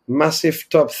 Massive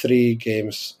top 3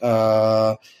 games.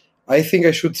 I think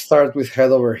I should start with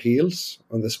Head Over Heels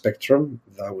on the Spectrum.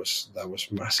 That was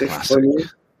massive. Classic. For me.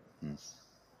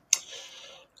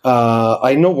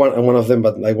 I know one of them,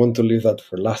 but I want to leave that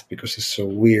for last because it's a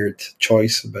weird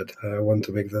choice. But I want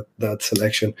to make that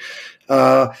selection.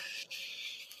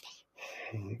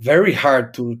 Very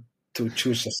hard to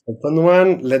choose a second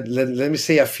one. Let me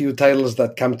say a few titles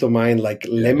that come to mind, like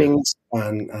Lemmings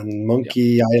and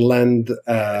Monkey Island,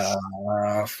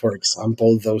 for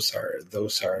example. Those are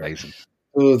amazing.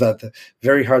 Two that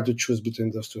very hard to choose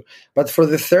between those two. But for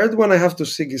the third one, I have to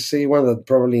say one that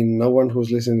probably no one who's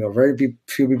listening, or very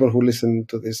few people who listen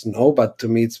to this know, but to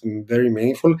me it's very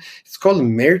meaningful. It's called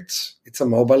Mirtz. It's a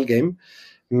mobile game.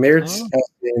 Mirtz,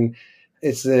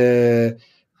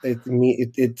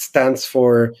 it stands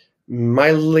for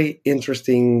mildly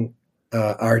interesting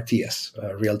RTS,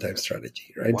 real-time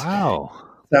strategy, right? Wow.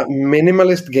 A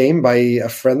minimalist game by a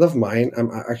friend of mine.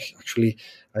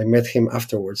 I met him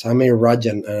afterwards. Amir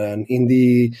Rajan, an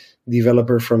indie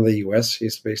developer from the US.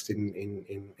 He's based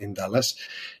in Dallas.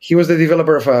 He was the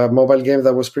developer of a mobile game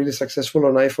that was pretty successful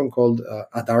on iPhone called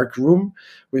A Dark Room,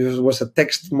 which was a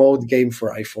text mode game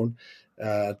for iPhone.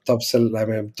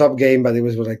 top game, but it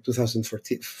was like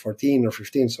 2014 or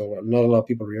 15, so not a lot of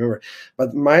people remember.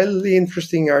 But mildly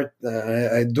interesting art.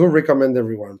 I do recommend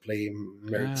everyone play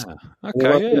Merits.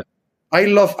 Okay, yeah. I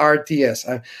love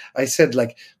RTS. I said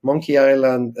like Monkey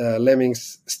Island,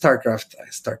 Lemmings, StarCraft.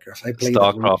 I played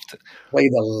StarCraft.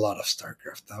 Played a lot of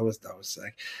StarCraft. That was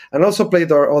like, and also played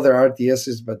our other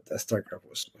RTSs, but StarCraft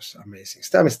was amazing.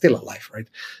 I'm still alive, right?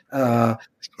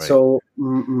 So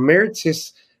Merits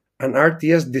is an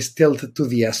RTS distilled to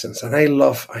the essence, and I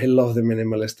love the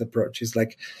minimalist approach. It's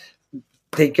like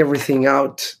take everything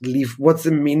out, leave what's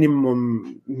the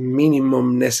minimum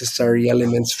necessary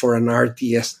elements for an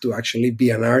RTS to actually be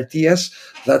an RTS.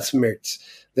 That's Merits.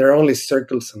 There are only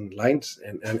circles and lines,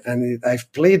 and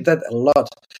I've played that a lot,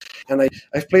 and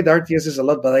I've played RTSs a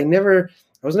lot, but I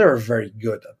was never very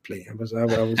good at playing. I was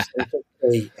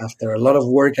okay. After a lot of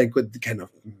work, I could kind of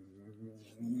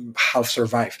half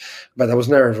survive, but I was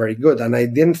never very good, and I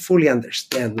didn't fully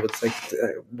understand what's like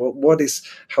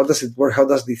how does it work, how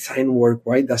does design work,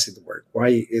 why does it work,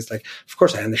 why it's like, of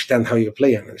course I understand how you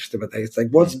play, but it's like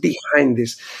what's behind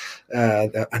this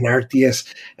an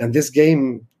RTS, and this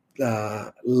game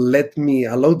allowed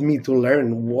me to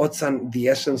learn what's the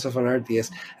essence of an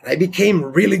RTS, and I became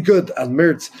really good at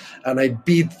Merits, and I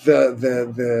beat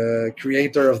the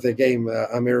creator of the game,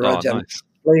 Amir Rajan, nice.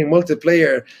 Playing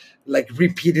multiplayer like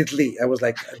repeatedly. I was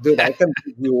like, dude, I can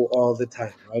beat you all the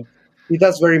time, right? He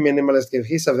does very minimalist game.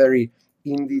 He's a very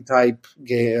indie type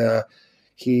game.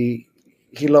 He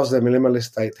loves the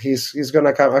minimalist type. He's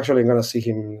gonna come. Actually, I'm gonna see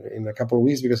him in a couple of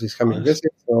weeks because he's coming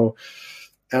visit. So,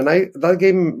 and that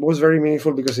game was very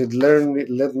meaningful because it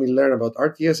let me learn about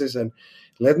RTSs and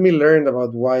let me learn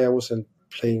about why I wasn't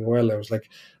playing well. I was like,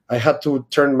 I had to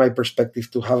turn my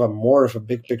perspective to have a more of a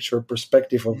big picture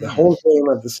perspective of the whole game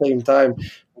at the same time.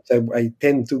 I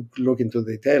tend to look into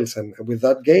details, and with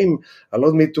that game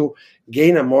allowed me to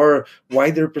gain a more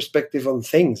wider perspective on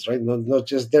things, right? Not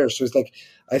just there. So it's like,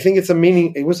 I think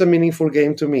it was a meaningful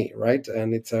game to me, right?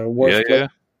 And it's a worth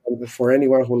for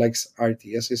anyone who likes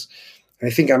RTSs. I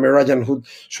think Amir Rajan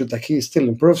he still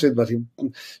improves it, but he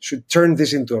should turn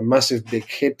this into a massive big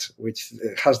hit, which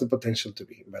has the potential to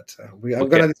be. But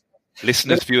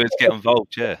listeners, viewers get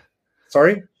involved. Yeah.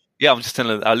 Sorry. Yeah, I'm just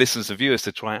telling our listeners and viewers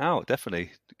to try it out. Definitely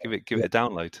give it a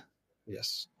download.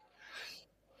 Yes.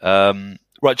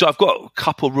 Right, Joe, I've got a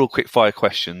couple real quick fire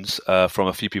questions from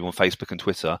a few people on Facebook and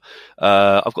Twitter.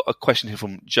 I've got a question here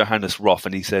from Johannes Roth,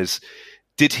 and he says,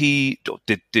 Did you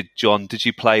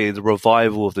play the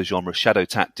revival of the genre, Shadow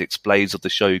Tactics, Blades of the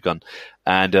Shogun,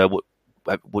 and what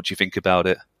do you think about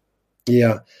it?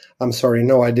 Yeah, I'm sorry,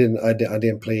 no, I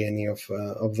didn't play any of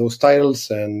those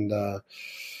titles, and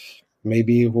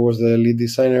maybe who was the lead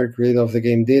designer, creator of the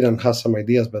game did and has some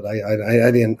ideas, but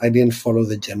I didn't follow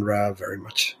the genre very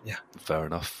much. Yeah, fair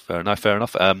enough. I've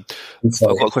got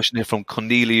a question here from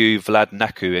Corneliu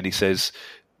Vladnaku, and he says,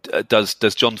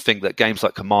 Does John think that games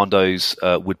like Commandos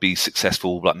would be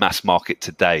successful, like mass market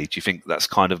today? Do you think that's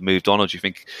kind of moved on, or do you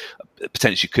think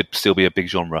potentially could still be a big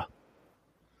genre?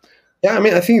 Yeah, I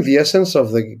mean, I think the essence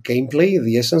of the gameplay,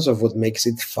 the essence of what makes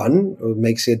it fun, what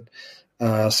makes it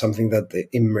something that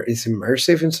is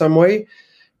immersive in some way,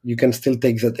 you can still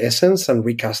take that essence and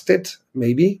recast it.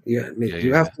 Maybe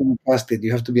you have to recast it.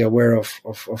 You have to be aware of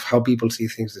how people see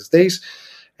things these days.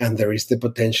 And there is the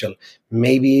potential,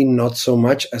 maybe not so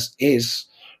much as is,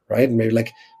 right? Maybe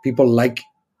like people like,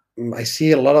 I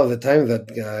see a lot of the time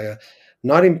that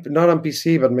not on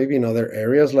PC, but maybe in other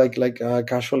areas like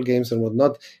casual games and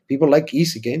whatnot, people like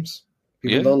easy games.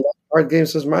 People don't like hard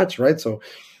games as much, right? So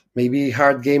maybe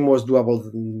hard game was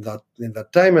doable in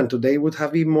that time, and today would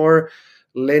have been more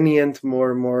lenient,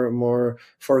 more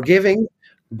forgiving.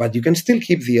 But you can still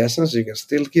keep the essence. You can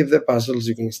still keep the puzzles.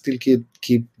 You can still keep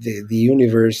the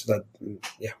universe. No,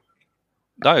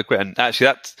 I agree. And actually,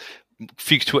 that's a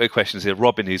few Twitter questions here.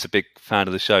 Robin, who's a big fan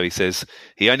of the show, he says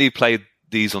he only played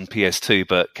these on PS2,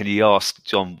 but can you ask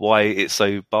John why it's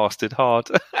so bastard hard?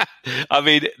 I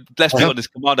mean, let's be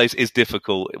honest, Commandos is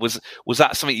difficult. Was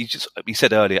that something you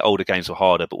said earlier? Older games were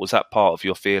harder, but was that part of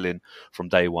your feeling from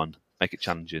day one? Make it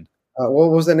challenging.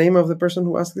 What was the name of the person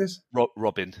who asked this?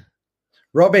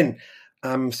 Robin,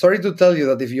 I'm sorry to tell you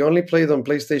that if you only played on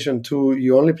PlayStation 2,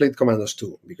 you only played Commandos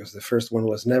 2, because the first one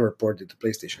was never ported to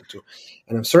PlayStation 2.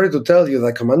 And I'm sorry to tell you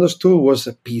that Commandos 2 was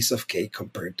a piece of cake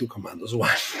compared to Commandos 1.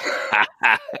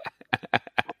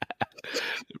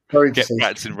 Get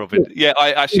rats in, Robin. Yeah,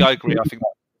 I agree. I think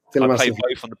I played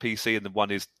both on the PC, and the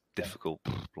one is difficult.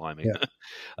 Blimey. Yeah.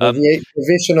 The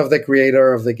vision of the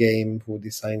creator of the game who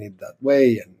designed it that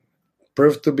way and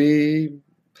proved to be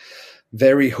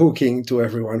very hooking to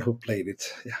everyone who played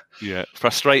it. Yeah,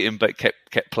 frustrating, but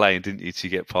kept playing, didn't you, to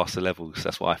get past the levels?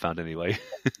 That's what I found anyway.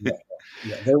 Yeah.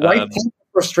 The right type of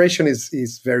frustration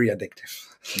is very addictive.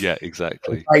 Yeah,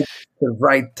 exactly. The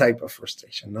right type of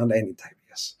frustration, not any type.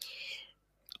 Yes.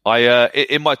 I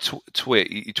in my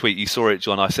tweet, you saw it,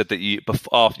 John. I said that you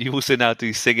also now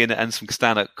do singing and some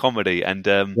stand-up comedy, and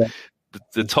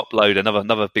the top load,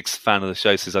 another big fan of the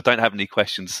show, says I don't have any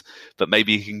questions, but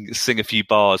maybe you can sing a few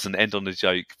bars and end on a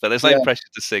joke. But there's no pressure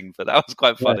to sing. But that was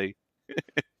quite funny.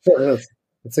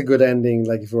 It's a good ending.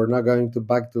 Like if we're not going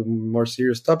back to more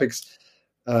serious topics.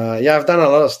 I've done a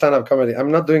lot of stand-up comedy.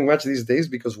 I'm not doing much these days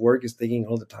because work is taking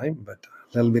all the time, but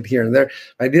a little bit here and there.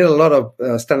 I did a lot of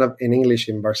stand-up in English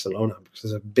in Barcelona because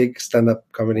there's a big stand-up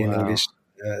comedy in English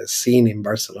scene in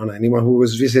Barcelona. Anyone who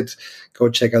was visit, go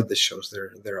check out the shows.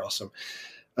 They're awesome.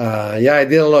 I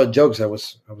did a lot of jokes. I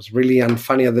was really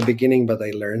unfunny at the beginning, but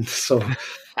I learned. So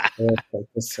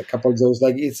just a couple of jokes.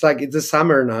 It's the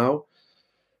summer now.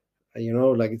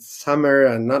 Like it's summer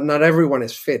and not everyone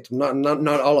is fit. Not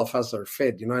all of us are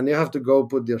fit, and you have to go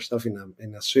put yourself in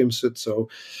a swimsuit.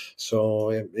 So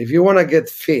if you want to get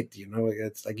fit,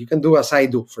 it's like you can do as I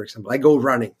do. For example, I go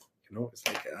running. It's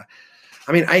like,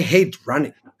 I hate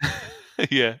running.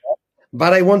 Yeah.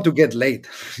 But I want to get laid.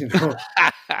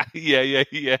 Yeah.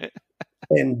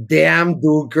 And damn,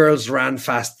 do girls run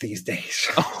fast these days?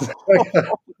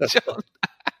 John.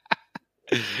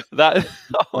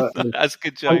 That's a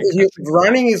good joke. If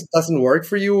running doesn't work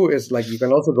for you, it's like you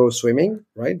can also go swimming,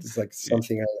 right? It's like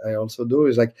something I also do.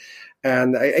 Is like,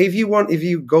 and if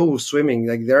you go swimming,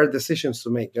 like there are decisions to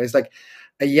make. It's like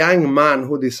a young man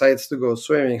who decides to go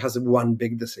swimming has one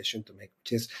big decision to make,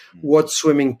 which is what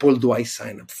swimming pool do I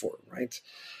sign up for, right?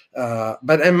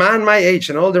 But a man my age,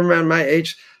 an older man my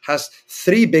age, has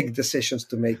 3 big decisions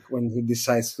to make when he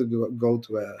decides to go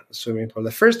to a swimming pool.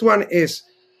 The first one is,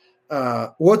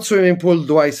 what swimming pool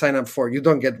do I sign up for? You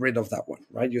don't get rid of that one,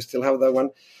 right? You still have that one.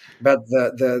 But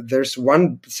there's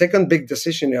one second big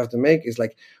decision you have to make is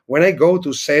like, when I go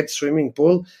to said swimming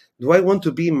pool, do I want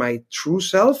to be my true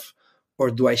self or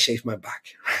do I shave my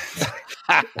back?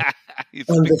 And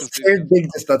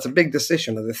that's a big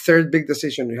decision. And the third big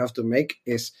decision you have to make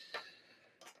is,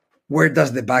 where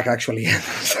does the back actually end?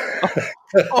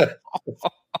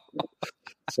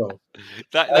 So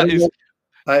that is...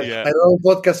 I don't know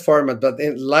podcast format, but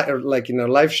in a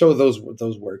live show, those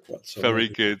work well. So very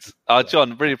good,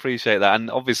 John. Really appreciate that, and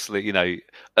obviously,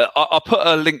 I'll put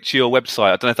a link to your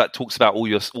website. I don't know if that talks about all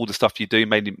the stuff you do.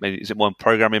 Maybe is it more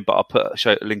programming? But I'll put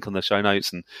a link on the show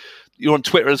notes, and you're on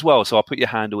Twitter as well, so I'll put your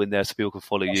handle in there so people can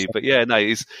follow you. But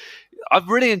I've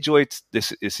really enjoyed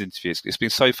this interview. It's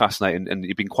been so fascinating, and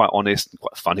you've been quite honest and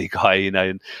quite a funny guy,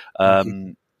 and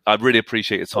I really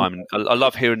appreciate your time, and I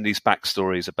love hearing these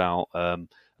backstories about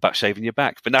shaving your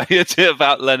back. But now you're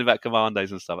about learning about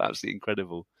commandos and stuff. Absolutely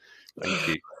incredible. Thank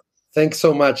you. Thanks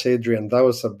so much, Adrian. That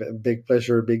was a big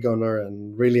pleasure, big honor,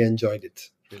 and really enjoyed it.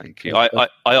 Thank you. I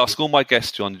ask all my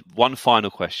guests, John, one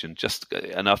final question.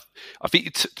 I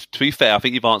think to be fair, I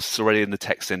think you've answered already in the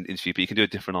text interview, but you can do a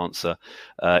different answer.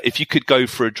 If you could go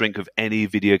for a drink with any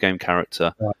video game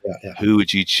character, who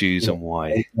would you choose and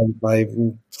why?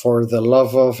 For the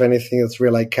love of anything that's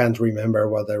real, I can't remember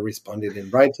what I responded in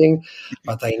writing,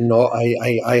 but I know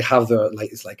I have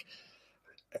it's like,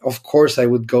 of course, I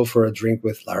would go for a drink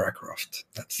with Lara Croft.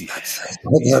 That's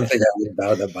something I would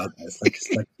doubt about. It's like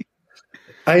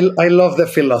I love the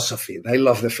philosophy.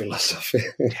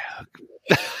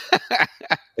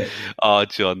 Oh,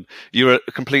 John, you're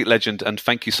a complete legend, and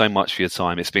thank you so much for your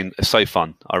time. It's been so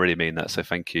fun. I really mean that. So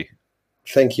thank you.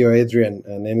 Thank you, Adrian,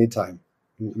 and anytime.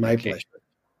 My pleasure.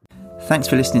 Thanks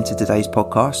for listening to today's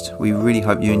podcast. We really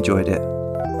hope you enjoyed it.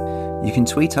 You can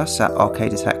tweet us at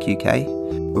Arcade Attack UK.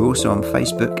 We're also on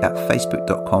Facebook at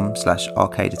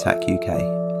facebook.com/Arcade Attack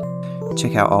UK.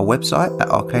 Check out our website at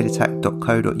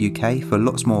arcadeattack.co.uk for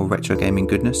lots more retro gaming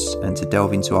goodness and to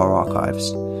delve into our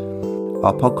archives.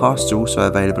 Our podcasts are also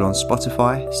available on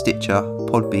Spotify, Stitcher,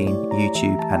 Podbean,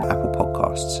 YouTube and Apple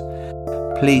Podcasts.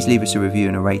 Please leave us a review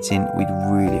and a rating, we'd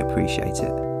really appreciate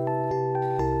it.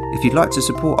 If you'd like to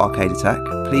support Arcade Attack,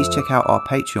 please check out our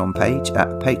Patreon page at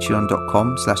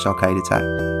patreon.com/arcadeattack,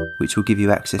 which will give you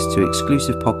access to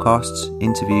exclusive podcasts,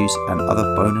 interviews and other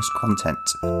bonus content.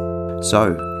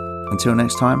 So, until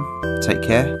next time, take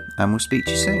care and we'll speak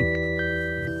to you soon.